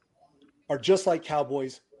are just like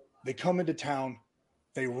Cowboys. They come into town,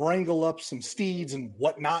 they wrangle up some steeds and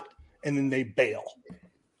whatnot, and then they bail.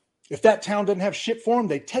 If that town doesn't have shit for them,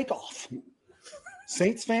 they take off.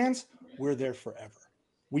 Saints fans, we're there forever.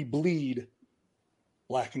 We bleed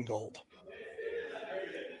black and gold.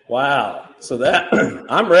 Wow. So that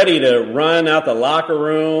I'm ready to run out the locker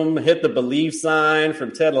room, hit the believe sign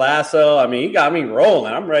from Ted Lasso. I mean, you got me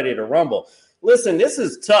rolling. I'm ready to rumble. Listen, this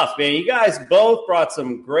is tough, man. You guys both brought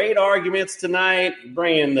some great arguments tonight,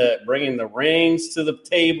 bringing the rings to the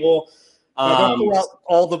table. Don't throw out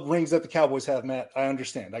all the rings that the Cowboys have, Matt. I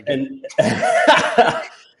understand. I get it.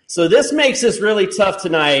 So this makes this really tough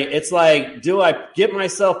tonight. It's like, do I get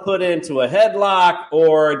myself put into a headlock,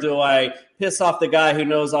 or do I piss off the guy who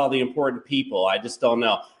knows all the important people? I just don't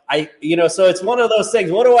know. So it's one of those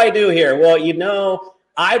things. What do I do here? Well,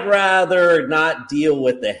 I'd rather not deal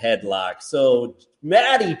with the headlock. So,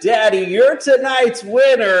 Maddie Daddy, you're tonight's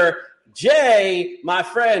winner. Jay, my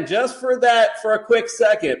friend, just for a quick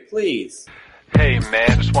second, please. Hey,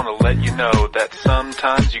 man, just want to let you know that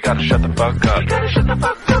sometimes you gotta shut the fuck up. You gotta shut the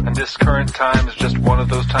fuck up. And this current time is just one of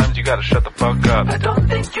those times you gotta shut the fuck up. I don't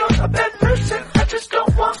think you're a bad person. I just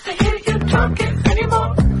don't want to hear you talking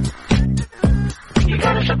anymore. You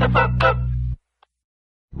gotta shut the fuck up.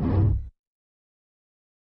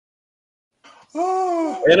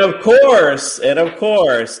 And of course,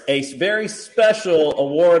 a very special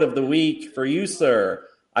award of the week for you, sir.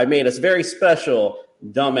 I made a very special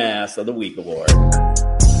Dumbass of the Week award.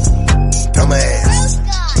 Dumbass.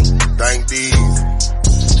 Thank these.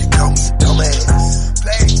 They call me dumbass.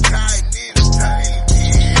 Play kind entertainment.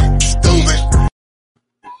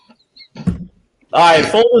 All right,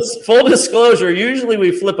 full disclosure, usually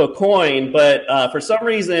we flip a coin, but for some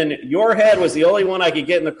reason, your head was the only one I could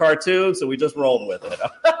get in the cartoon, so we just rolled with it.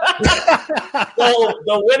 So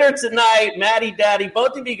the winner tonight, Maddie Daddy,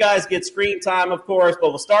 both of you guys get screen time, of course, but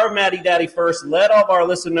we'll start with Maddie Daddy first. Let all of our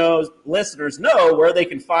listeners know where they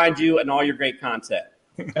can find you and all your great content.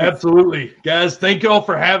 Absolutely. Guys, thank you all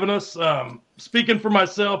for having us. Speaking for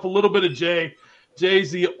myself, a little bit of Jay.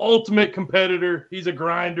 Jay's the ultimate competitor. He's a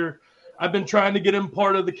grinder. I've been trying to get him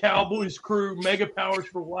part of the Cowboys crew, Mega Powers,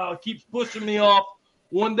 for a while. He keeps pushing me off.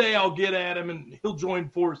 One day I'll get at him and he'll join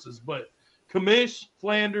forces. But Commish,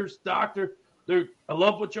 Flanders, Doctor, I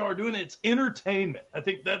love what y'all are doing. It's entertainment. I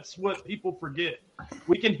think that's what people forget.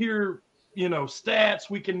 We can hear,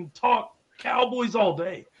 stats. We can talk Cowboys all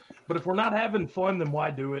day. But if we're not having fun, then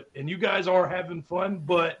why do it? And you guys are having fun.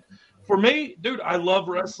 But for me, dude, I love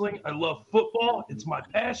wrestling. I love football. It's my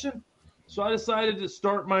passion. So I decided to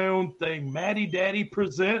start my own thing. Maddie Daddy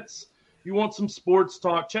Presents. You want some sports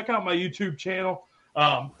talk, check out my YouTube channel,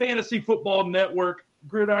 Fantasy Football Network,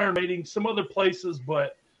 Gridiron Rating, some other places.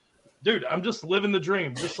 But, dude, I'm just living the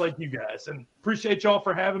dream, just like you guys. And appreciate y'all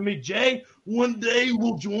for having me. Jay, one day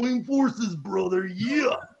we'll join forces, brother.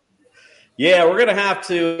 Yeah. Yeah, we're going to have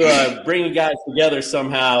to bring you guys together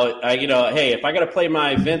somehow. Hey, if I got to play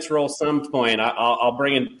my Vince role some point, I'll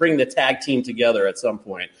bring the tag team together at some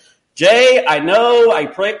point. Jay, I know I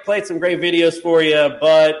played some great videos for you,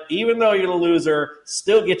 but even though you're the loser,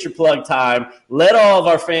 still get your plug time. Let all of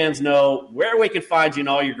our fans know where we can find you and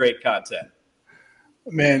all your great content.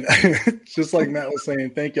 Man, just like Matt was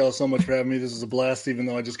saying, thank y'all so much for having me. This is a blast, even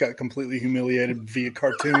though I just got completely humiliated via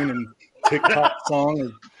cartoon and TikTok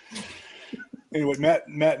song. Anyway,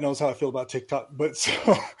 Matt knows how I feel about TikTok. But so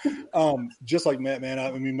just like Matt, man,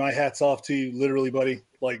 I mean, my hat's off to you, literally, buddy.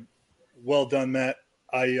 Like, well done, Matt.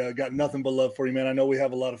 I got nothing but love for you, man. I know we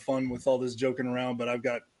have a lot of fun with all this joking around, but I've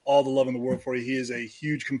got all the love in the world for you. He is a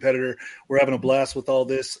huge competitor. We're having a blast with all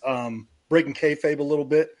this, breaking kayfabe a little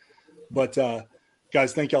bit. But,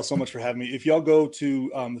 guys, thank y'all so much for having me. If y'all go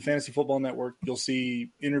to the Fantasy Football Network, you'll see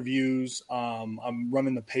interviews. I'm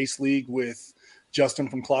running the Pace League with Justin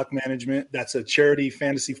from Clock Management. That's a charity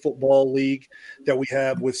fantasy football league that we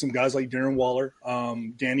have with some guys like Darren Waller,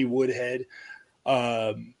 Danny Woodhead,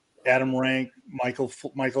 Adam Rank, Michael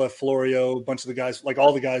F. Florio, a bunch of the guys, like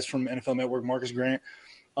all the guys from NFL Network, Marcus Grant,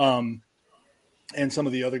 and some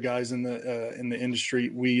of the other guys in the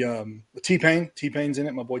industry. We T-Pain's in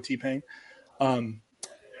it, my boy T-Pain. Been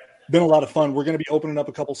a lot of fun. We're going to be opening up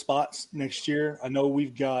a couple spots next year. I know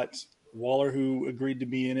we've got Waller who agreed to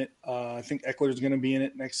be in it. I think Eckler's going to be in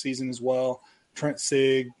it next season as well. Trent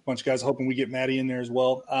Sig, a bunch of guys hoping we get Maddie in there as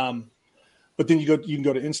well. But then you can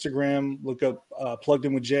go to Instagram, look up Plugged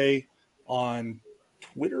In with Jay on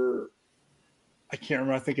Twitter. I can't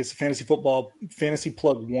remember. I think it's Fantasy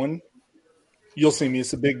Plug 1. You'll see me.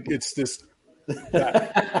 It's this.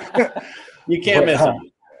 You can't miss it.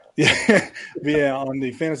 Yeah, on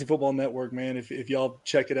the Fantasy Football Network, man. If y'all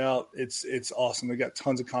check it out, it's awesome. They got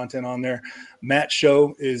tons of content on there. Matt's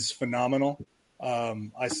show is phenomenal.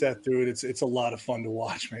 I sat through it. It's a lot of fun to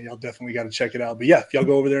watch, man. Y'all definitely got to check it out. But yeah, if y'all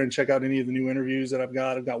go over there and check out any of the new interviews that I've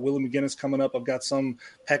got Willie McGinnis coming up. I've got some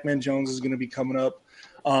Pac-Man Jones is going to be coming up.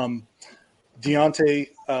 Deontay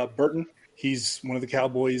Burton, he's one of the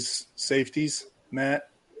Cowboys safeties. Matt,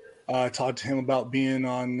 I talked to him about being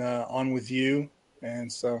on with you.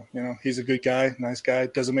 And so, he's a good guy, nice guy.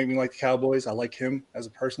 Doesn't make me like the Cowboys. I like him as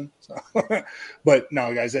a person. So. But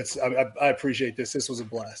no, guys, I appreciate this. This was a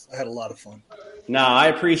blast. I had a lot of fun. No, I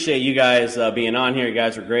appreciate you guys being on here. You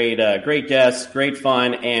guys are great, great guests, great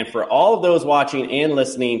fun. And for all of those watching and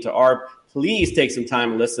listening to please take some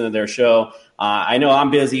time to listen to their show. I know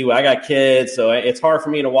I'm busy. I got kids, so it's hard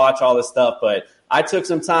for me to watch all this stuff. But I took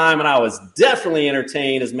some time, and I was definitely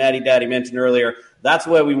entertained, as Maddie Daddy mentioned earlier. That's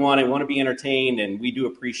what we want. We want to be entertained, and we do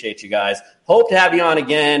appreciate you guys. Hope to have you on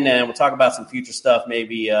again, and we'll talk about some future stuff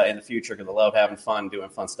maybe in the future because I love having fun, doing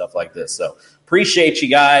fun stuff like this. So appreciate you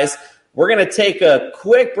guys. We're going to take a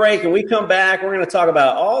quick break, and we come back. We're going to talk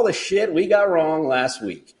about all the shit we got wrong last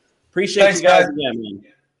week. Appreciate you guys again, man.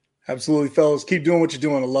 Absolutely, fellas. Keep doing what you're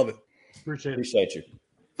doing. I love it. Appreciate you.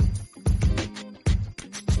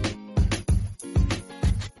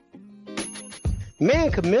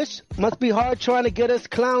 Man, Commish, must be hard trying to get us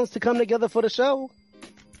clowns to come together for the show.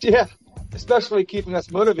 Yeah, especially keeping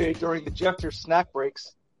us motivated during the Jeffter snack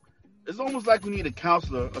breaks. It's almost like we need a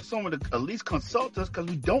counselor or someone to at least consult us because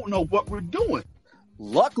we don't know what we're doing.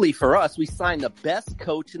 Luckily for us, we signed the best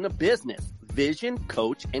coach in the business, Vision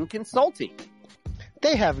Coach and Consulting.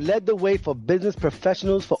 They have led the way for business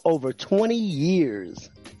professionals for over 20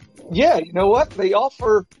 years. Yeah, you know what? They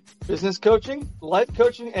offer business coaching, life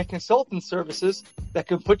coaching, and consultant services that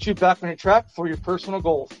can put you back on your track for your personal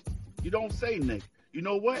goals. You don't say, Nick. You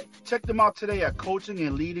know what? Check them out today at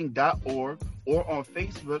coachingandleading.org or on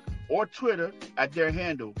Facebook or Twitter at their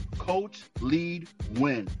handle, Coach Lead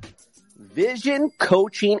Win. Vision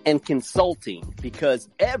Coaching and Consulting, because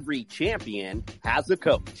every champion has a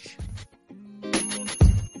coach.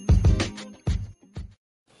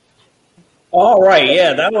 All right,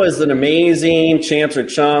 yeah, that was an amazing Champs or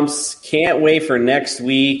Chumps. Can't wait for next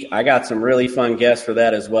week. I got some really fun guests for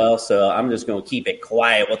that as well, so I'm just going to keep it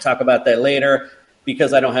quiet. We'll talk about that later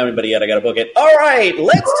because I don't have anybody yet. I got to book it. All right,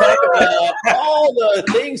 let's talk about all the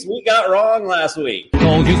things we got wrong last week.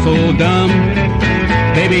 Told you so dumb,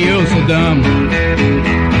 baby, you're so dumb.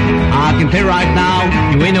 I can tell right now,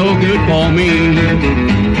 you ain't no good for me.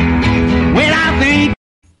 When I think.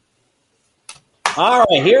 All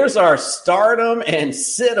right, here's our stardom and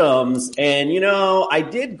situms. And, I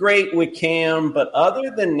did great with Cam, but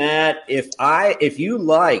other than that, if you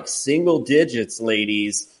like single digits,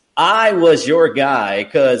 ladies, I was your guy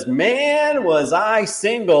because, man, was I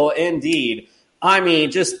single indeed. I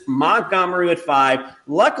mean, just Montgomery with 5.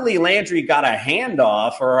 Luckily, Landry got a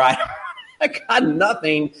handoff, or I got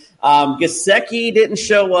nothing. Gesicki didn't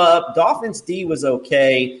show up. Dolphins D was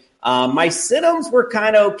okay. My situms were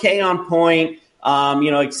kind of okay on point.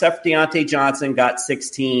 Except for Deontay Johnson got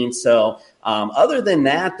 16. So other than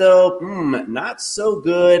that, though, not so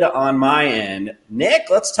good on my end. Nick,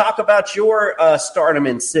 let's talk about your stardom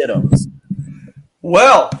and situms.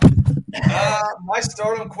 Well, my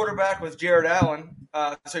stardom quarterback was Josh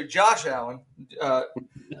Allen,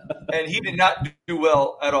 and he did not do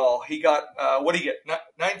well at all. He got, what did he get,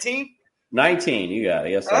 19? 19, you got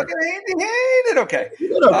it, yes, sir. Okay, he did okay. He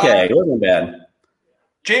did okay, it wasn't bad.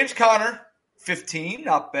 James Conner, 15,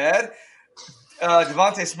 not bad.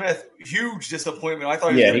 Devontae Smith, huge disappointment. I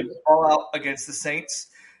thought he was going to fall out against the Saints.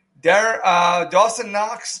 Dawson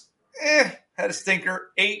Knox, had a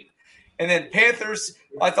stinker, 8. And then Panthers,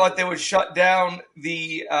 I thought they would shut down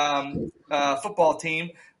the football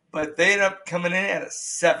team, but they ended up coming in at a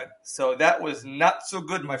 7. So that was not so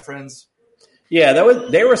good, my friends. Yeah,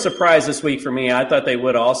 they were surprised this week for me. I thought they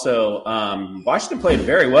would also. Washington played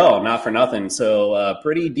very well, not for nothing. So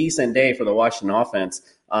pretty decent day for the Washington offense.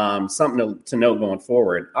 Something to note going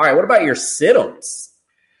forward. All right, what about your situms?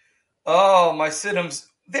 Oh, my situms,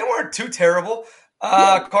 they weren't too terrible.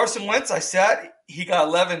 Carson Wentz, he got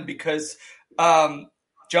 11 because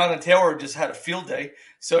Jonathan Taylor just had a field day,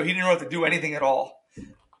 so he didn't have to do anything at all.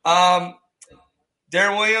 Darren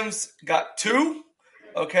Williams got 2.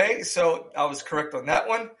 Okay, so I was correct on that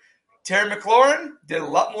one. Terry McLaurin did a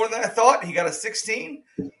lot more than I thought. He got a 16.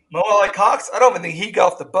 Mo Ali Cox, I don't even think he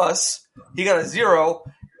got off the bus. He got a 0.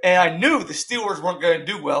 And I knew the Steelers weren't going to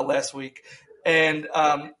do well last week. And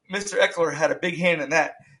Mr. Eckler had a big hand in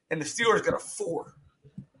that. And the Steelers got a 4.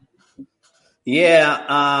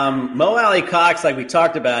 Yeah, Mo Ali Cox, like we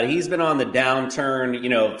talked about, he's been on the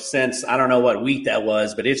downturn, since I don't know what week that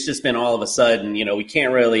was, but it's just been all of a sudden, we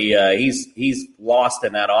can't really, he's lost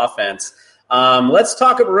in that offense. Let's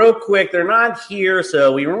talk real quick. They're not here,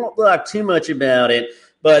 so we won't talk too much about it,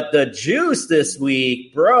 but the juice this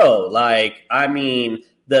week, bro,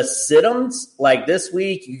 the sit-ems, this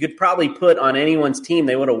week, you could probably put on anyone's team.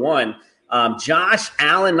 They would have won. Josh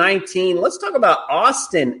Allen, 19. Let's talk about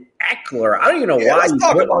Austin Eckler. I don't even know why. Let's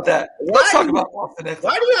talk about that. Let's talk about Austin Eckler.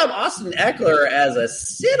 Why do you have Austin Eckler as a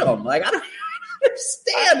sit-em? I don't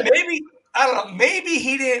understand. I don't know. Maybe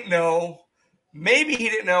he didn't know. Maybe he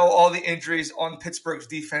didn't know all the injuries on Pittsburgh's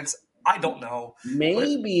defense. I don't know.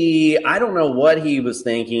 Maybe. I don't know what he was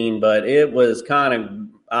thinking, but it was kind of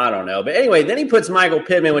 – I don't know. But anyway, then he puts Michael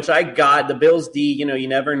Pittman, which I got. The Bills D, you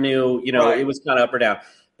never knew. Right. It was kind of up or down.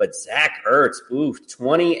 But Zach Ertz,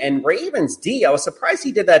 20. And Ravens D, I was surprised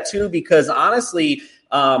he did that too because honestly,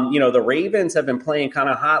 the Ravens have been playing kind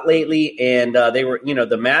of hot lately. And they were,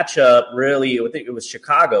 the matchup really, I think it was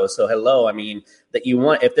Chicago. So hello, that you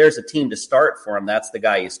want, if there's a team to start for him, that's the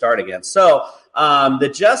guy you start against. So the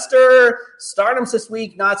Jester, Stardom's this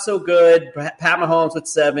week, not so good. Pat Mahomes with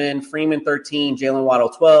 7, Freeman 13, Jalen Waddle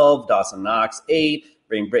 12, Dawson Knox 8.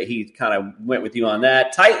 He kind of went with you on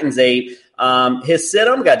that. Titans 8. His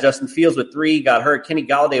sit-em got Justin Fields with 3, got hurt. Kenny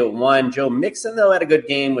Galladay with 1. Joe Mixon, though, had a good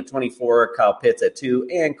game with 24. Kyle Pitts at 2.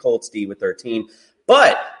 And Colts D with 13.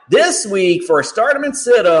 But this week, for stardom and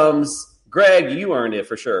sit-ems, Greg, you earned it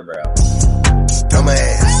for sure, bro.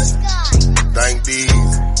 Dumbass. Thank these.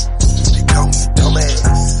 They call me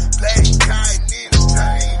dumbass. Play kind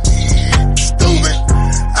entertainment. Stupid.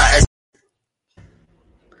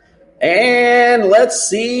 And let's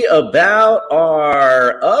see about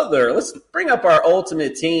let's bring up our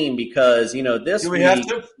ultimate team because, this Do we week. have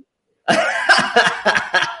to?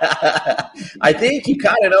 I think you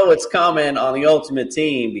kind of know what's coming on the ultimate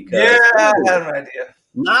team because. Yeah, I had an idea.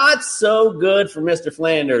 Not so good for Mr.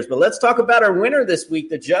 Flanders, but let's talk about our winner this week,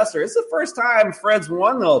 the Jester. It's the first time Fred's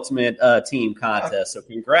won the ultimate team contest, so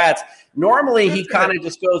congrats. Normally, he kind of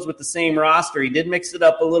just goes with the same roster. He did mix it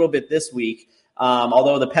up a little bit this week.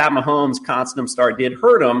 Although the Pat Mahomes constant start did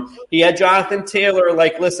hurt him, he had Jonathan Taylor.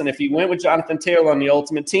 Listen, if you went with Jonathan Taylor on the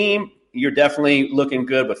ultimate team, you're definitely looking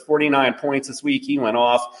good with 49 points this week. He went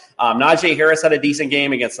off. Najee Harris had a decent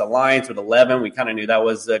game against the Lions with 11. We kind of knew that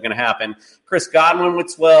was going to happen. Chris Godwin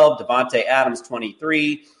with 12. Devontae Adams,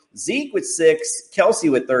 23. Zeke with 6. Kelsey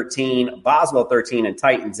with 13. Boswell, 13. And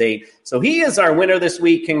Titans, 8. So he is our winner this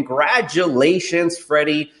week. Congratulations,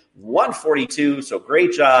 Freddie. 142. So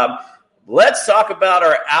great job. Let's talk about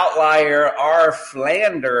our outlier, our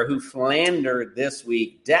Flander, who flandered this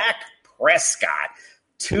week. Dak Prescott,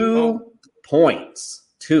 2 points.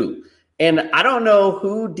 2. And I don't know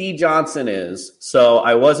who D. Johnson is, so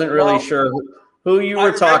I wasn't really sure who you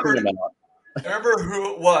were talking about. I remember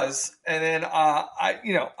who it was, and then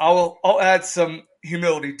I'll add some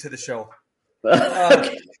humility to the show.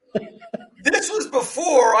 This was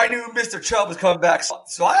before I knew Mr. Chubb was coming back,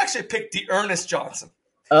 so I actually picked D'Ernest Johnson.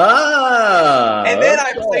 And then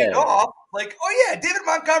I played off David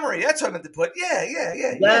Montgomery. That's what I meant to put. Yeah.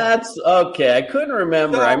 That's okay. I couldn't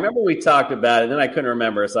remember. I remember we talked about it, and then I couldn't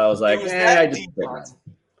remember, so I was like, I just picked it.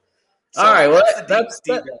 So all right, well,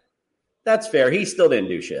 that's fair. He still didn't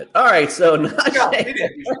do shit. All right, so he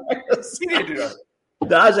didn't do that.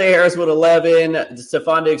 Najee Harris with 11,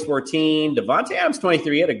 Stephon Diggs 14, Devontae Adams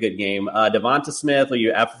 23, had a good game. Devonta Smith, who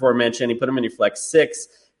you aforementioned, he put him in your flex 6.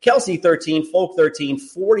 Kelsey 13, Folk 13,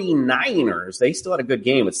 49ers. They still had a good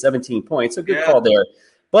game with 17 points. So good call there.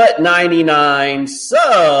 But 99.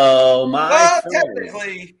 So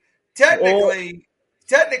technically, I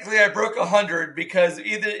broke 100 because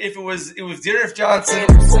either if it was D'Ernest Johnson.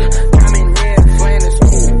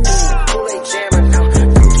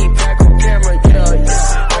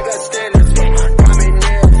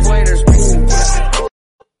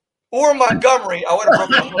 Or Montgomery, I would have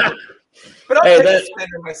broken 100. But I'm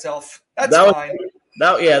defending myself. That's fine.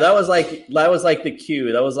 That was like the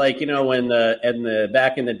cue. That was like, when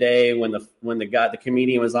back in the day when the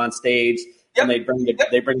comedian was on stage and they bring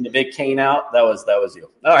the big cane out. That was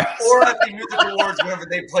you. All right. Or at the music awards whenever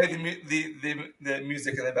they play the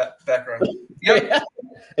music in the background. Yep.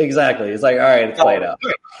 Exactly. It's like, all right, it's played out.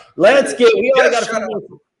 Let's get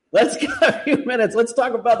a few minutes. Let's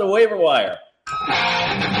talk about the waiver wire.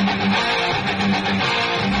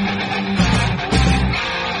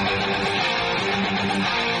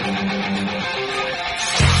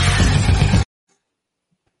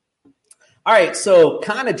 All right, so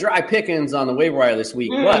kind of dry pickings on the waiver wire this week,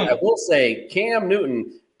 but I will say Cam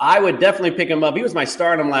Newton, I would definitely pick him up. He was my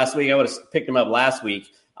stardom last week. I would have picked him up last week.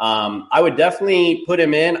 I would definitely put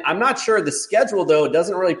him in. I'm not sure the schedule, though,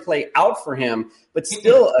 doesn't really play out for him, but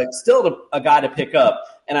still a guy to pick up.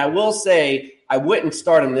 And I will say I wouldn't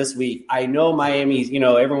start him this week. I know Miami's,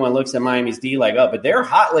 everyone looks at Miami's D like, oh, but they're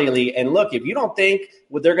hot lately. And look, if you don't think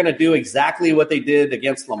they're going to do exactly what they did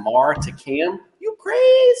against Lamar to Cam, you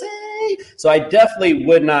crazy. So I definitely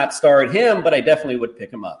would not start him, but I definitely would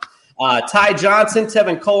pick him up. Ty Johnson,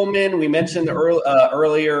 Tevin Coleman. We mentioned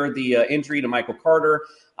earlier the injury to Michael Carter.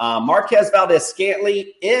 Marquez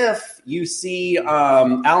Valdez-Scantling, if you see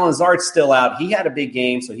Alan Lazard's still out, he had a big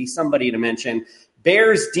game, so he's somebody to mention.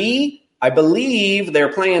 Bears D, I believe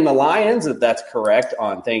they're playing the Lions, if that's correct,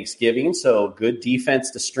 on Thanksgiving, so good defense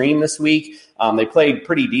to stream this week. They played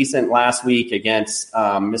pretty decent last week against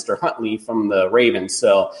Mr. Huntley from the Ravens,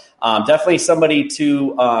 so definitely somebody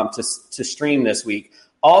to stream this week.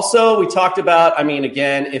 Also, we talked about,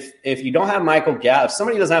 again, if you don't have Michael Gallup, if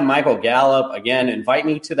somebody doesn't have Michael Gallup, again, invite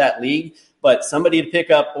me to that league, but somebody to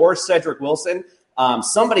pick up, or Cedric Wilson,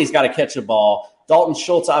 somebody's got to catch a ball. Dalton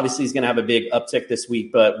Schultz obviously is going to have a big uptick this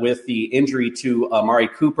week, but with the injury to Amari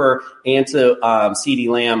Cooper and to CeeDee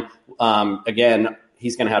Lamb, again,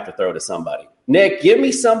 he's going to have to throw to somebody. Nick, give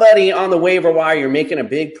me somebody on the waiver wire you're making a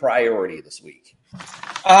big priority this week.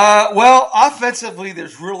 Well, offensively,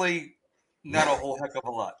 there's really not a whole heck of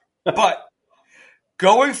a lot. But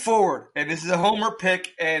going forward, and this is a homer pick,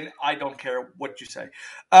 and I don't care what you say,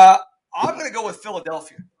 I'm going to go with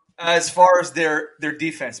Philadelphia as far as their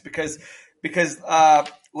defense because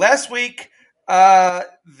last week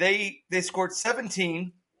they scored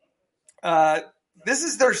 17. This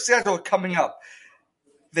is their schedule coming up.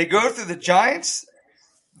 They go through the Giants,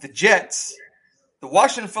 the Jets, the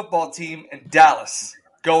Washington football team, and Dallas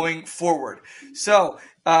going forward. So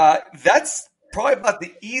that's probably about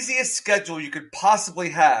the easiest schedule you could possibly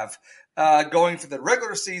have going through the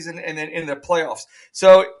regular season and then in the playoffs.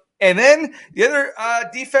 So, and then the other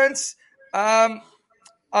defense I'm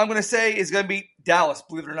going to say is going to be Dallas,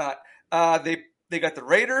 believe it or not. They got the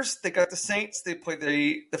Raiders, they got the Saints, they play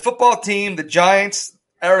the football team, the Giants,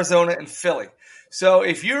 Arizona, and Philly. So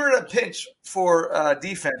if you're in a pinch for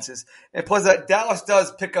defenses, and plus that Dallas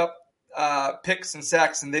does pick up picks and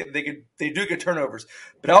sacks, and they do get turnovers.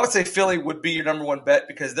 But I would say Philly would be your number one bet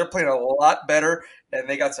because they're playing a lot better, and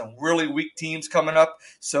they got some really weak teams coming up.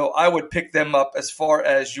 So I would pick them up as far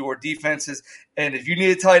as your defenses. And if you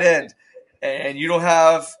need a tight end and you don't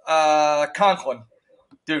have Conklin,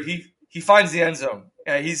 dude, he finds the end zone.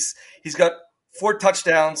 He's got 4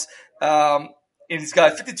 touchdowns, and he's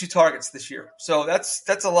got 52 targets this year. So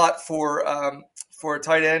that's a lot for a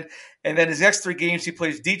tight end. And then his next 3 games, he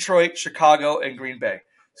plays Detroit, Chicago, and Green Bay.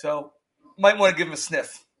 So might want to give him a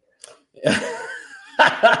sniff.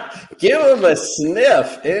 Give him a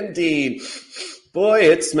sniff, indeed. Boy,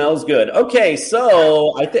 it smells good. Okay,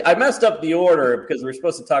 so I messed up the order because we're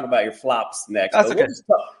supposed to talk about your flops next. That's okay.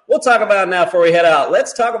 We'll talk about it now before we head out.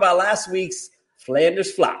 Let's talk about last week's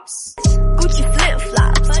Flanders flops. Gucci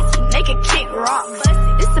flip-flops, make a kick rock.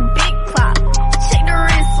 It's a big clock. Check the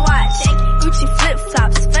wristwatch. Gucci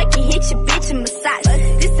flip-flops, fucking hit your bitch and massage.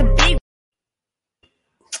 This a big.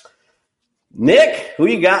 Nick, who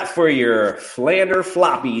you got for your Flander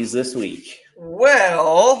floppies this week?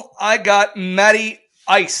 Well, I got Matty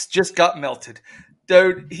Ice, just got melted.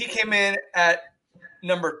 Dude, he came in at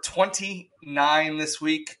number 29 this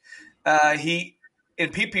week. He in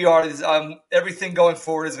PPR, everything going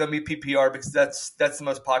forward is going to be PPR because that's the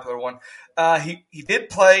most popular one. He did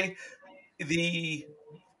play the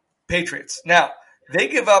Patriots. Now, they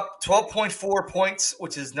give up 12.4 points,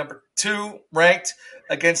 which is number 2 ranked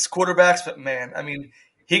against quarterbacks. But, man, I mean,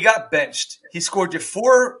 he got benched. He scored you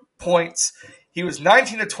 4 points. He was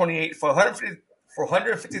 19 to 28 for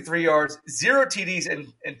 153 yards, 0 TDs,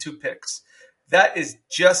 and 2 picks. That is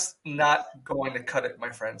just not going to cut it,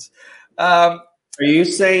 my friends. Are you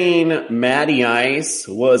saying Matty Ice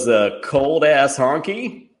was a cold-ass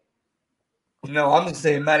honky? No, I'm just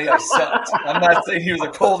saying Matty Ice sucked. I'm not saying he was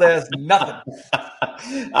a cold-ass nothing.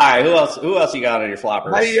 All right, who else you got on your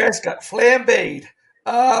floppers? Matty Ice got flambéed.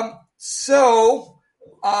 I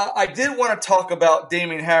did want to talk about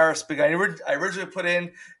Damian Harris because I originally put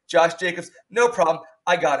in Josh Jacobs. No problem.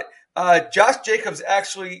 I got it. Josh Jacobs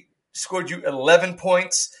actually scored you 11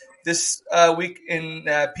 points this week in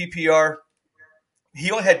PPR.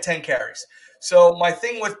 He only had 10 carries. So my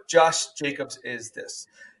thing with Josh Jacobs is this.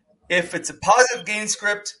 If it's a positive game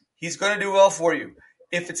script, he's going to do well for you.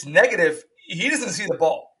 If it's negative, he doesn't see the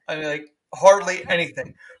ball. I mean, like, hardly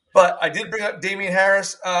anything. But I did bring up Damian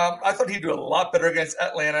Harris. I thought he'd do a lot better against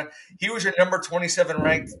Atlanta. He was your number 27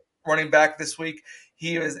 ranked running back this week.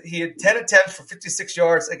 He had 10 attempts for 56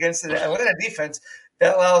 yards against the Atlanta defense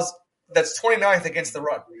that's 29th against the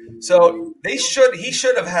run. So he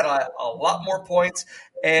should have had a lot more points,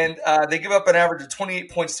 and they give up an average of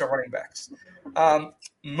 28 points to running backs.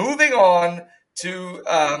 Moving on to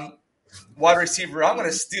wide receiver, I'm going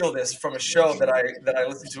to steal this from a show that I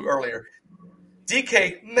listened to earlier.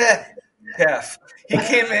 DK Metcalf. He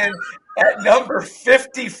came in at number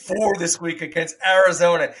 54 this week against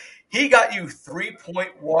Arizona. He got you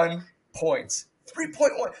 3.1 points.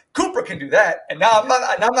 3.1. Cooper can do that. And now I'm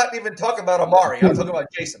not even talking about Amari. I'm talking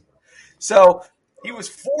about Jason. So he was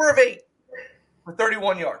 4 of 8 for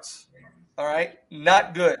 31 yards. All right.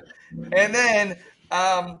 Not good. And then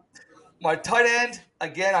my tight end,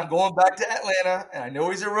 again, I'm going back to Atlanta, and I know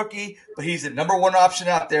he's a rookie, but he's the number one option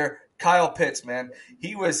out there. Kyle Pitts, man.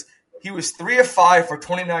 He was 3 of 5 for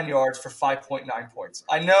 29 yards for 5.9 points.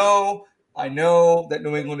 I know that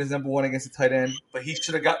New England is number one against the tight end, but he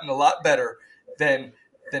should have gotten a lot better than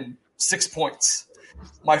 6 points.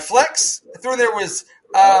 My flex through there was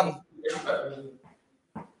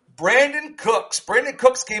Brandon Cooks. Brandon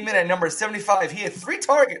Cooks came in at number 75. He had 3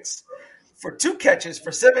 targets for 2 catches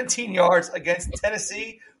for 17 yards against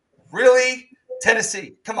Tennessee. Really?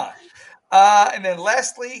 Tennessee. Come on. And then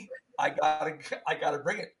lastly, I gotta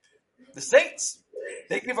bring it. The Saints.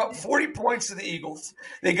 They give up 40 points to the Eagles.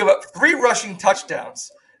 They give up 3 rushing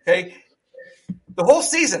touchdowns. Okay. The whole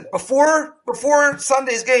season, before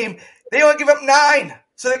Sunday's game, they only give up 9.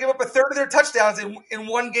 So they give up a third of their touchdowns in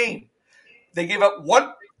one game. They gave up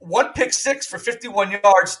one pick six for 51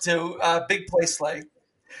 yards to Big Play Slay.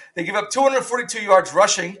 They give up 242 yards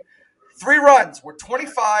rushing. 3 runs were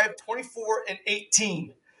 25, 24, and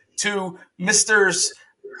 18 to Mr.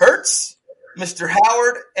 Hurts, Mr.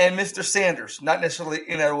 Howard, and Mr. Sanders. Not necessarily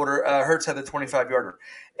in that order. Hurts had the 25-yarder.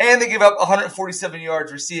 And they give up 147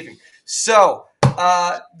 yards receiving. So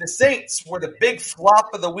the Saints were the big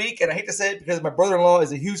flop of the week. And I hate to say it because my brother-in-law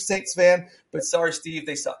is a huge Saints fan. But sorry, Steve,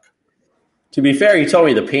 they suck. To be fair, you told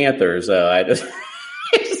me the Panthers. I just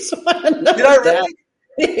want to know. Did I really?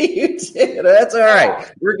 You did. That's all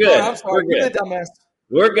right. We're good. Oh, I'm sorry. We're good. Dumbass.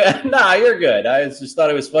 We're good. No, you're good. I just thought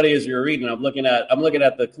it was funny as you were reading. I'm looking at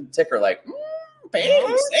the ticker like,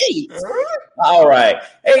 Saints. All right.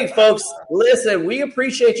 Hey, folks, listen, we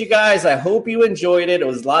appreciate you guys. I hope you enjoyed it. It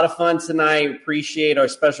was a lot of fun tonight. Appreciate our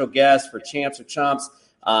special guests for Champs or Chumps,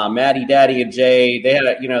 Maddie, Daddy, and Jay. They had,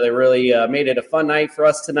 they really made it a fun night for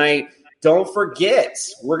us tonight. Don't forget,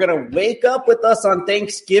 we're going to wake up with us on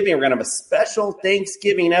Thanksgiving. We're going to have a special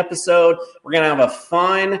Thanksgiving episode. We're going to have a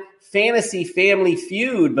fun fantasy family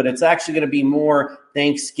feud, but it's actually going to be more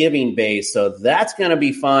Thanksgiving based. So that's going to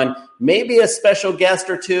be fun. Maybe a special guest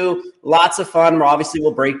or two. Lots of fun.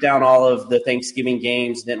 We'll break down all of the Thanksgiving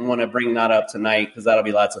games. Didn't want to bring that up tonight because that'll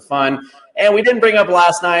be lots of fun. And we didn't bring up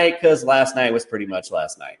last night because last night was pretty much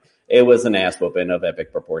last night. It was an ass whooping of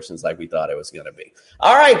epic proportions like we thought it was going to be.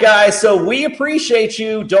 All right, guys, so we appreciate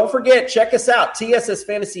you. Don't forget, check us out,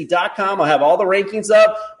 tssfantasy.com. I'll have all the rankings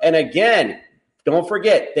up. And again, don't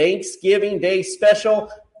forget, Thanksgiving Day special.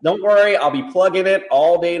 Don't worry, I'll be plugging it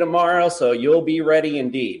all day tomorrow, so you'll be ready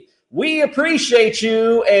indeed. We appreciate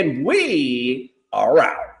you, and we are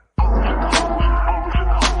out.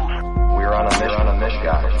 We're on a mission,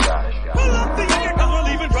 guys.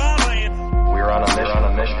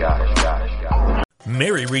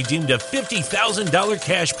 Mary redeemed a $50,000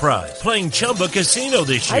 cash prize playing Chumba Casino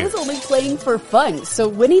this year. I was only playing for fun, so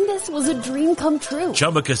winning this was a dream come true.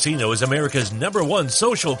 Chumba Casino is America's #1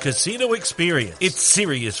 social casino experience. It's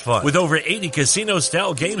serious fun. With over 80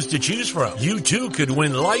 casino-style games to choose from, you too could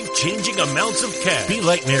win life-changing amounts of cash. Be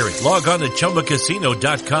like Mary. Log on to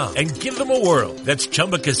ChumbaCasino.com and give them a whirl. That's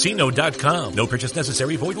ChumbaCasino.com. No purchase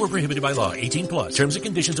necessary. Void where prohibited by law. 18+. Terms and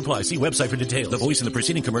conditions apply. See website for details. The voice in the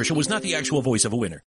preceding commercial was not the actual voice of a winner.